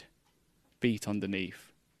syncopated beat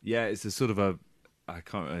underneath. Yeah, it's a sort of a. I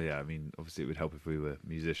can't. Yeah, I mean, obviously it would help if we were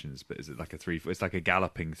musicians, but is it like a 3/4? It's like a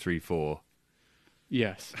galloping 3/4.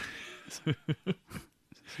 Yes.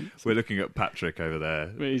 We're looking at Patrick over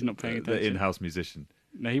there. But he's not paying attention. The in-house musician.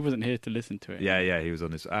 No, he wasn't here to listen to it. Yeah, he was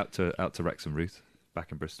on his out to Wrexham Ruth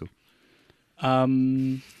back in Bristol.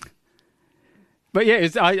 But yeah,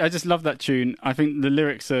 I just love that tune. I think the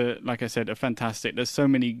lyrics are, like I said, are fantastic. There's so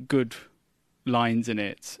many good lines in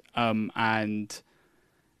it, and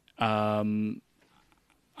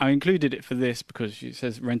I included it for this because she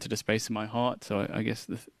says rented a space in my heart. So I guess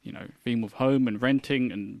the theme of home and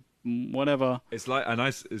renting and whatever. It's like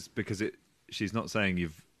it's because she's not saying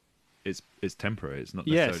it's temporary. It's not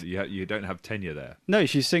Yes. necessarily you don't have tenure there. No,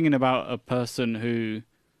 she's singing about a person who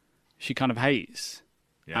she kind of hates.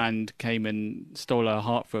 Yeah. And came and stole her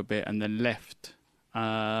heart for a bit and then left.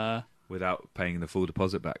 Without paying the full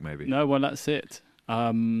deposit back, maybe. No, well, that's it.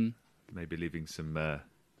 Maybe leaving some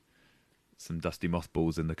dusty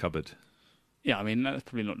mothballs in the cupboard. Yeah, I mean, that's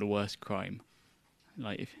probably not the worst crime.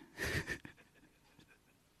 Like,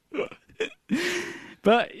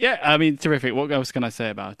 but yeah, I mean, terrific. What else can I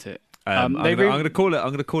say about it? I'm going to call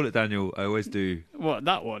it, Daniel. I always do. What,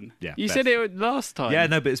 that one? Yeah, You best. said it last time. Yeah,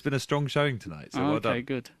 no, but it's been a strong showing tonight. So well okay, done.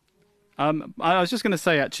 good. I was just going to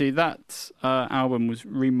say, actually, that album was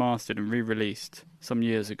remastered and re-released some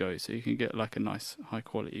years ago, so you can get like a nice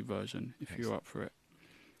high-quality version if you're up for it.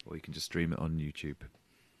 Or you can just stream it on YouTube.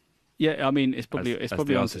 Yeah, I mean, it's probably As on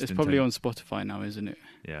the artist Spotify now, isn't it?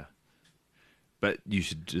 Yeah. But you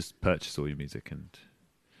should just purchase all your music and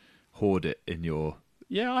hoard it in your...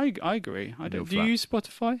 Yeah, I agree. Do you use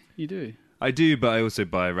Spotify? You do? I do, but I also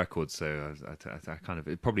buy records, so I kind of...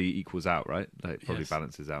 It probably equals out, right? Like, it probably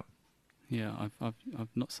balances out. Yeah, I've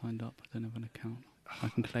not signed up. I don't have an account. I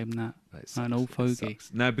can claim that. Sucks, I'm an old fogey.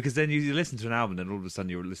 No, because then you listen to an album, and all of a sudden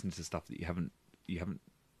you're listening to stuff that you haven't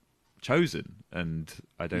chosen, and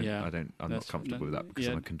I'm not comfortable with that because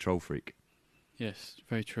I'm a control freak. Yes,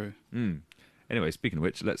 very true. Anyway, speaking of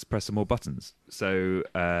which, let's press some more buttons. So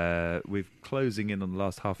we're closing in on the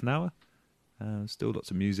last half an hour. Still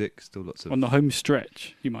lots of music, still lots of... On the home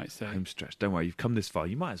stretch, you might say. Home stretch. Don't worry, you've come this far.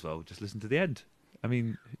 You might as well just listen to the end. I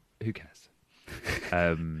mean, who cares?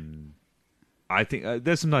 I think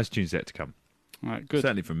there's some nice tunes yet to come. All right, good.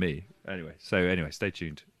 Certainly from me. Anyway, stay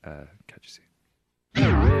tuned. Catch you soon.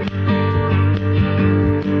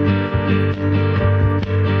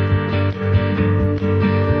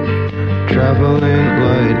 Traveling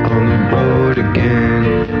light on the road again.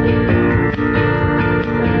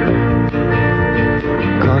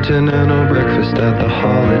 Continental breakfast at the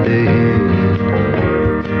Holiday Inn.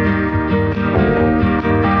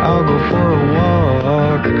 I'll go for a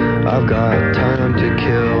walk, I've got time to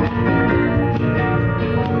kill.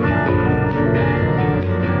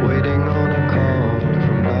 Waiting on a call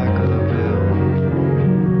from Vacaville.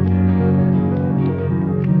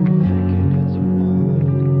 Thinking it's a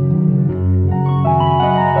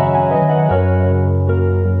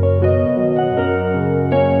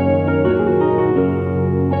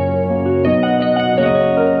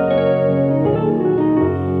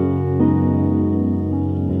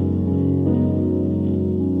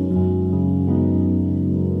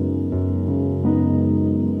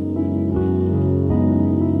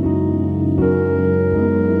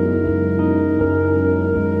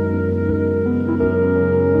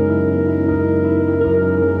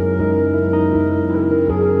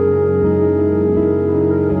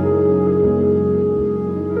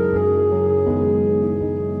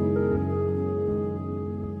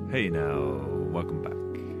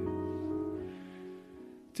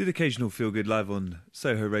To the occasional Feel Good live on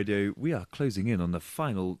Soho Radio, we are closing in on the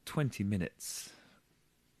final 20 minutes.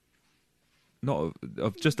 Not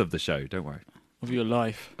of the show, don't worry. Of your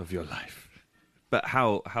life. Of your life. But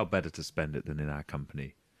how better to spend it than in our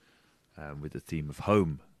company, with the theme of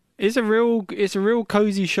home. It's a real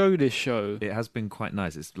cozy show, this show. It has been quite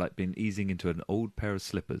nice. It's like been easing into an old pair of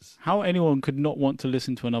slippers. How anyone could not want to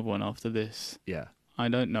listen to another one after this? Yeah. I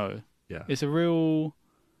don't know. Yeah. It's a real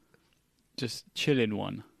just chilling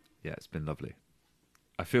one. Yeah, it's been lovely.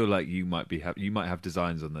 I feel like you might have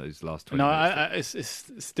designs on those last 20 minutes. No,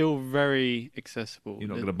 it's still very accessible. You're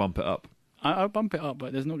not going to bump it up? I'll bump it up,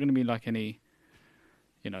 but there's not going to be like any,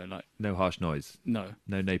 like... No harsh noise? No.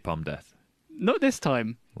 No napalm death? Not this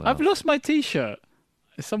time. Well. I've lost my T-shirt.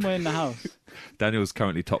 It's somewhere in the house. Daniel's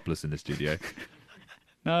currently topless in the studio.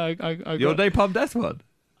 No, I Your napalm death one?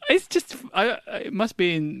 It's just... it must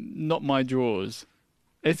be in not my drawers.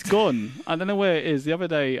 It's gone. I don't know where it is. The other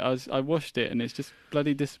day I washed it and it's just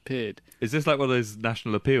bloody disappeared. Is this like one of those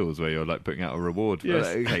national appeals where you're like putting out a reward? Yes.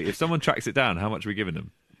 Okay, if someone tracks it down, how much are we giving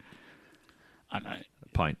them? I don't know. A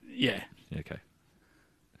pint? Yeah. Okay.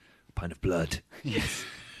 A pint of blood. Yes.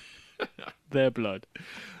 Their blood.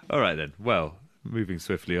 All right then. Well, moving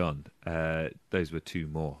swiftly on. Those were two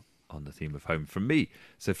more on the theme of home from me.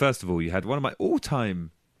 So first of all, you had one of my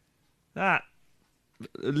all-time...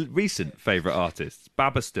 recent favourite artists,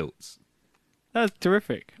 Baba Stilts. That's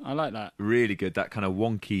terrific. I like that. Really good. That kind of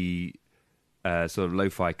wonky, sort of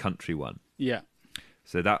lo-fi country one. Yeah.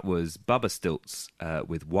 So that was Baba Stilts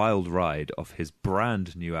with Wild Ride off his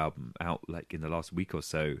brand new album out like in the last week or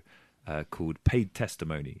so, called Paid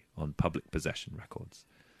Testimony on Public Possession Records.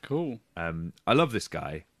 Cool. I love this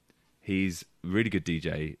guy. He's a really good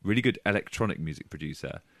DJ, really good electronic music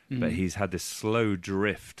producer, but he's had this slow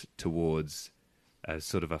drift towards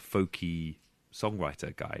sort of a folky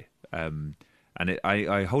songwriter guy.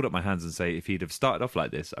 I hold up my hands and say if he'd have started off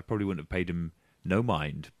like this, I probably wouldn't have paid him no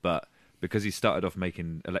mind. But because he started off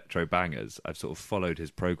making electro bangers, I've sort of followed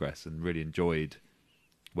his progress and really enjoyed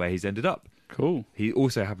where he's ended up. Cool. He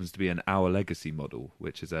also happens to be an Our Legacy model,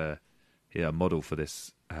 which is a model for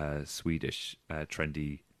this Swedish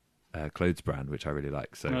trendy clothes brand, which I really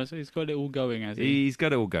like. So he's got it all going, has he? He's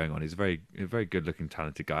got it all going on. He's a very good looking,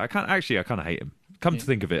 talented guy. I kind of hate him. Come to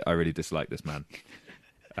think of it, I really dislike this man.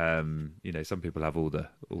 Some people have all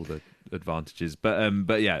the advantages,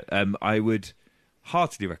 but yeah, I would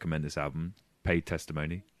heartily recommend this album, Paid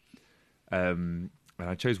Testimony. And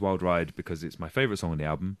I chose Wild Ride because it's my favourite song on the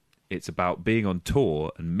album. It's about being on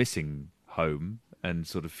tour and missing home and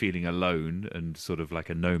sort of feeling alone and sort of like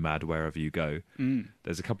a nomad wherever you go.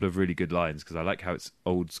 There's a couple of really good lines because I like how it's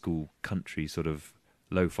old school country sort of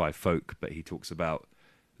lo-fi folk, but he talks about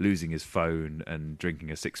losing his phone and drinking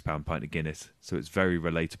a £6 pint of Guinness. So it's very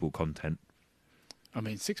relatable content. I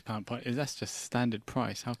mean, £6 pint, that's just standard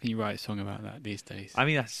price. How can you write a song about that these days? I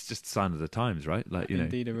mean, that's just a sign of the times, right? Like,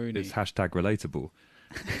 Indeed, a Rooney. it's hashtag relatable.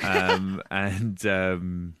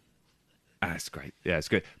 It's great. Yeah, it's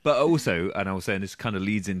great. But also, and I was saying this kind of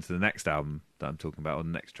leads into the next album that I'm talking about on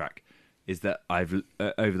the next track, is that I've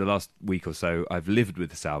over the last week or so, I've lived with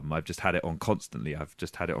this album. I've just had it on constantly. I've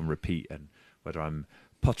just had it on repeat. And whether I'm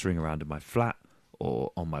pottering around in my flat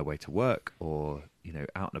or on my way to work or,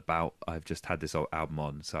 out and about, I've just had this old album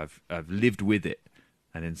on. So I've lived with it.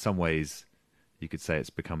 And in some ways, you could say it's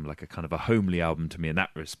become like a kind of a homely album to me in that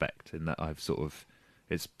respect, in that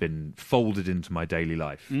it's been folded into my daily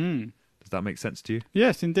life. Does that make sense to you?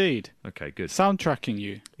 Yes, indeed. Okay, good. Soundtracking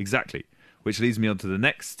you. Exactly. Which leads me on to the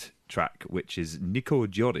next track, which is Nico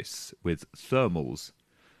Joris with Thermals,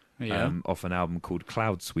 off an album called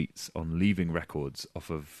Cloud Suites on Leaving Records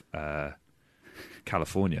off of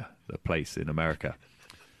California, the place in America.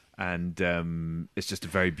 And it's just a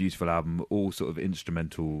very beautiful album, all sort of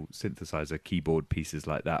instrumental synthesizer, keyboard pieces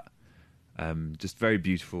like that. Just very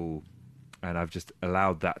beautiful. And I've just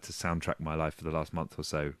allowed that to soundtrack my life for the last month or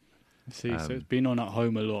so. See, so it's been on at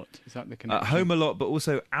home a lot. Is that the connection? At home a lot, but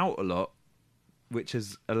also out a lot, which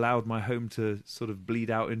has allowed my home to sort of bleed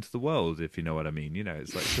out into the world, if you know what I mean.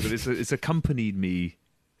 It's like sort of it's accompanied me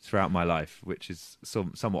throughout my life, which is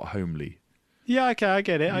somewhat homely. Yeah, okay, I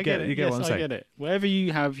get it. You get what I'm saying? I get it. Wherever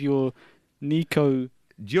you have your Nico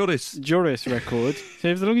Joris record, so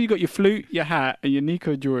as long as you got your flute, your hat, and your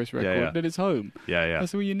Nico Joris record, then it's home. Yeah.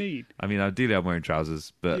 That's all you need. I mean, ideally I'm wearing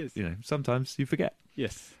trousers, but sometimes you forget.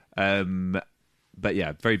 Yes. But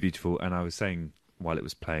yeah, very beautiful. And I was saying while it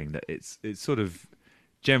was playing that it's sort of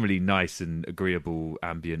generally nice and agreeable,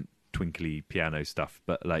 ambient, twinkly piano stuff.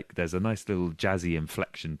 But like, there's a nice little jazzy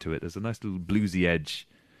inflection to it. There's a nice little bluesy edge,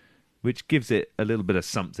 which gives it a little bit of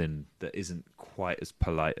something that isn't quite as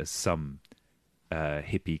polite as some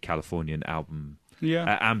hippie Californian album,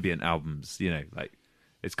 ambient albums. Like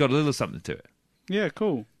it's got a little something to it. Yeah,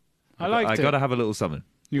 cool. I got to have a little something.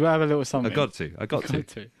 You gotta have a little something. I got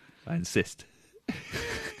to. I insist.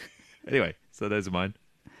 Anyway, so those are mine.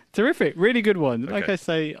 Terrific, really good one. Like Okay. I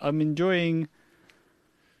say, I'm enjoying.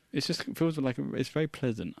 It feels like it's very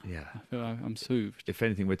pleasant. Yeah. I feel like I'm soothed. If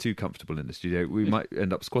anything, we're too comfortable in the studio. We might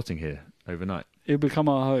end up squatting here overnight. It'll become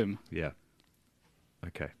our home. Yeah.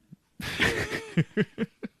 Okay.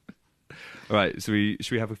 All right. So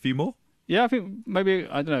should we have a few more? Yeah, I think maybe,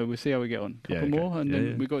 I don't know, we'll see how we get on. A couple okay. more, and Yeah, then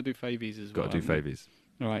yeah. we've got to do favies as well. Got to do haven't we? favies.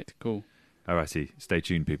 All right, cool. All righty. Stay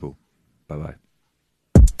tuned, people. Bye-bye.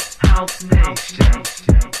 House Nation.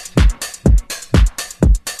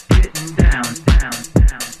 Getting down.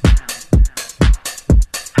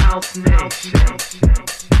 House Nation.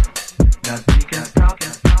 Nothing can stop.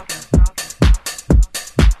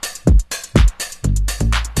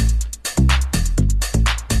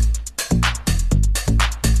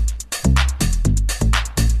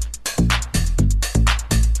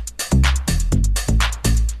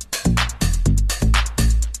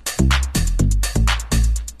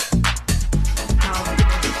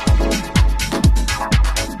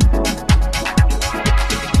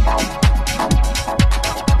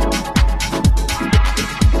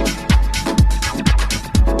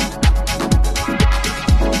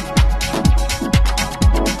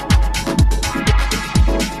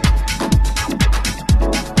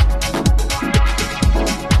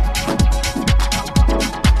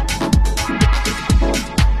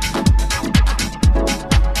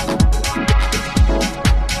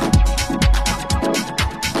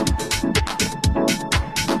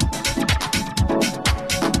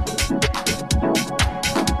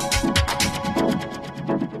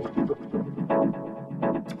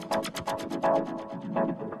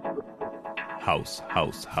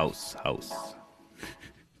 House.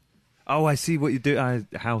 Oh, I see what you do.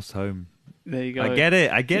 House, home. There you go. I get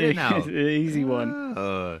it now. It's an easy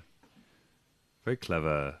one. Very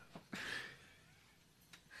clever.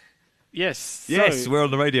 Yes. Yes, so, we're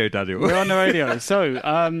on the radio, Daniel. We're on the radio. So,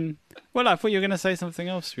 well, I thought you were going to say something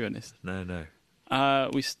else, to be honest. No.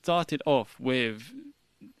 We started off with,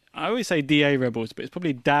 I always say DA Rebels, but it's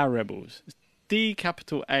probably DA Rebels. It's D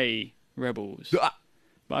capital A Rebels.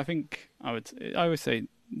 But I think I would say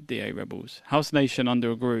DA Rebels. House Nation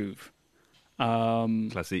Under a Groove.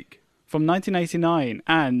 Classique. From 1989.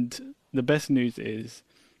 And the best news is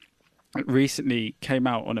it recently came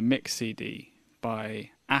out on a mix CD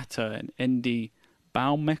by Atta and Andy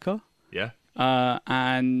Baumecker. Yeah.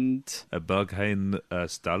 And A Berghain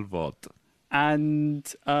Stalwart.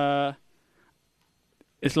 And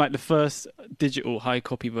it's like the first digital high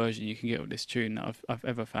copy version you can get of this tune that I've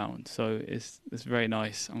ever found. So it's very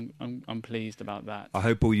nice. I'm pleased about that. I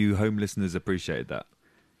hope all you home listeners appreciated that.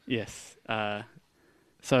 Yes.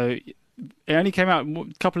 So it only came out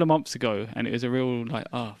a couple of months ago, and it was a real like,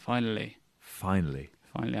 finally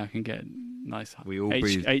I can get a nice We all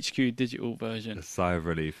breathed HQ digital version. a sigh of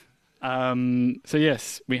relief. So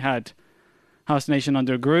yes, we had House Nation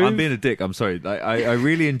Under a Groove. I'm being a dick. I'm sorry. I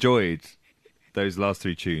really enjoyed those last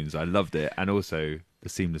 3 tunes. I loved it, and also the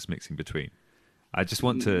seamless mixing between. I just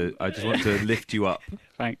want to lift you up.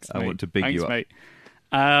 Thanks. I mate. want to big Thanks, you up. mate.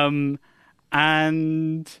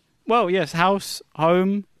 And well, yes, house,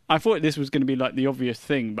 home. I thought this was going to be like the obvious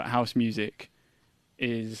thing, but house music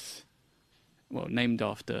is named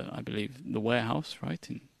after, I believe, the Warehouse, right,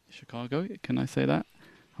 in Chicago. Can I say that?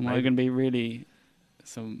 Am I going to be really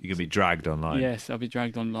You're going to be dragged online. Yes, I'll be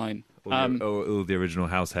dragged online. All the original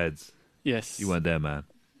house heads. Yes. You weren't there, man.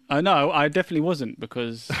 No, I definitely wasn't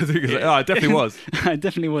because... I definitely was. I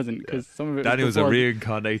definitely wasn't because some of it Danny was a before-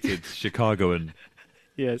 reincarnated Chicagoan.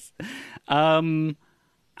 Yes. And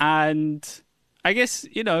I guess,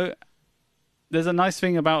 there's a nice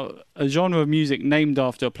thing about a genre of music named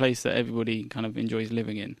after a place that everybody kind of enjoys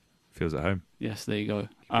living in. Feels at home. Yes, there you go.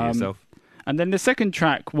 Be yourself. And then the second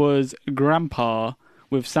track was Grandpa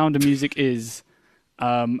with Sound of Music Is.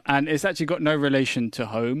 And it's actually got no relation to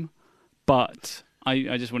home, but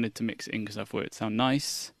I just wanted to mix it in because I thought it sounded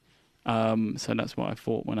nice. So that's what I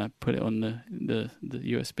thought when I put it on the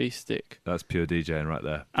USB stick. That's pure DJing right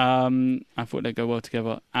there. I thought they'd go well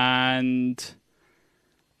together. And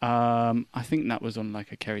I think that was on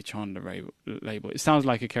like a Kerry Chandler label. It sounds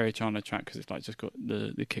like a Kerry Chandler track because it's like just got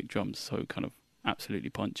the kick drums so kind of absolutely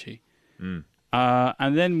punchy. And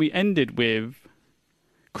then we ended with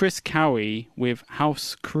Chris Cowie with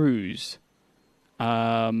House Cruise.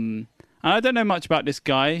 And I don't know much about this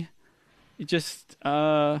guy. He just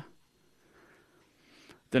don't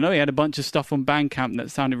know. He had a bunch of stuff on Bandcamp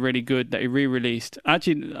that sounded really good that he re-released.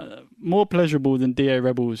 Actually, more pleasurable than DA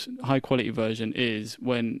Rebels' high-quality version is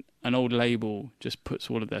when an old label just puts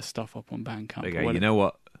all of their stuff up on Bandcamp. Okay, you know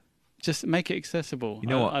what? Just make it accessible. You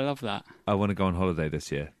know what? I love that. I want to go on holiday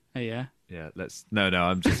this year. Oh, yeah? Yeah, let's... No,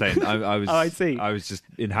 I'm just saying. I was. Oh, I see. I was just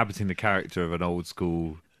inhabiting the character of an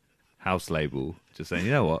old-school house label. Just saying,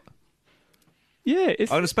 you know what? Yeah,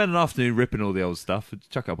 it's... I'm going to spend an afternoon ripping all the old stuff and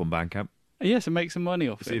chuck it up on Bandcamp. Yes, and make some money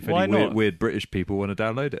off See it. if Why any not? weird British people want to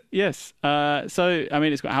download it. Yes. So, I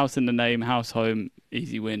mean, it's got house in the name, house, home,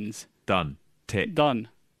 easy wins. Done. Tick. Done.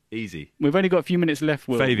 Easy. We've only got a few minutes left,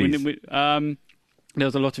 Will. Favies. There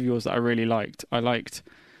was a lot of yours that I really liked. I liked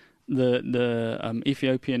the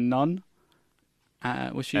Ethiopian nun.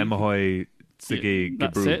 Was she? Emahoy Tsigi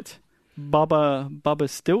That's Gibru. it. Bubba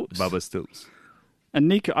Stilts. Bubba Stilts. And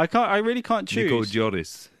Nico. I really can't choose. Nico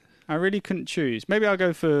Joris. I really couldn't choose. Maybe I'll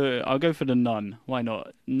go for the nun. Why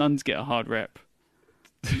not? Nuns get a hard rep.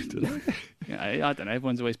 Yeah, I don't know.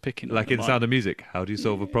 Everyone's always picking. Like in Sound of Music. How do you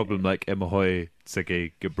solve a problem like Emahoy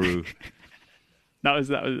Tsigi Gibru? That was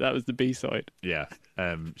the B-side. Yeah.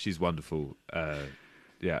 She's wonderful.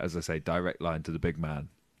 Yeah, as I say, direct line to the big man.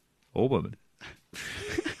 Or woman.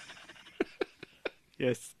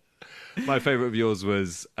 Yes. My favourite of yours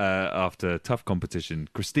was Mm-hmm. after tough competition,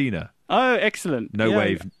 Christina. Oh, excellent. No Yeah.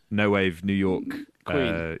 Wave, New York.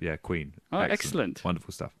 Queen. Queen. Oh, excellent.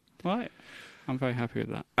 Wonderful stuff. Right. I'm very happy with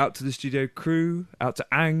that. Out to the studio crew, out to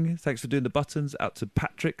Ang, thanks for doing the buttons, out to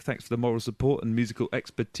Patrick, thanks for the moral support and musical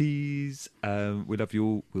expertise. We love you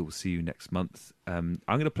all. We'll see you next month. I'm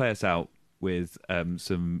going to play us out with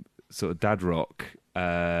some sort of dad rock.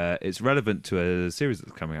 It's relevant to a series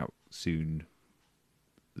that's coming out soon.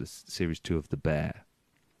 The series 2 of The Bear.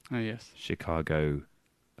 Oh, yes. Chicago,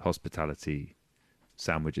 hospitality,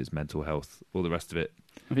 sandwiches, mental health, all the rest of it.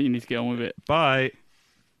 I think you need to get on with it. Bye.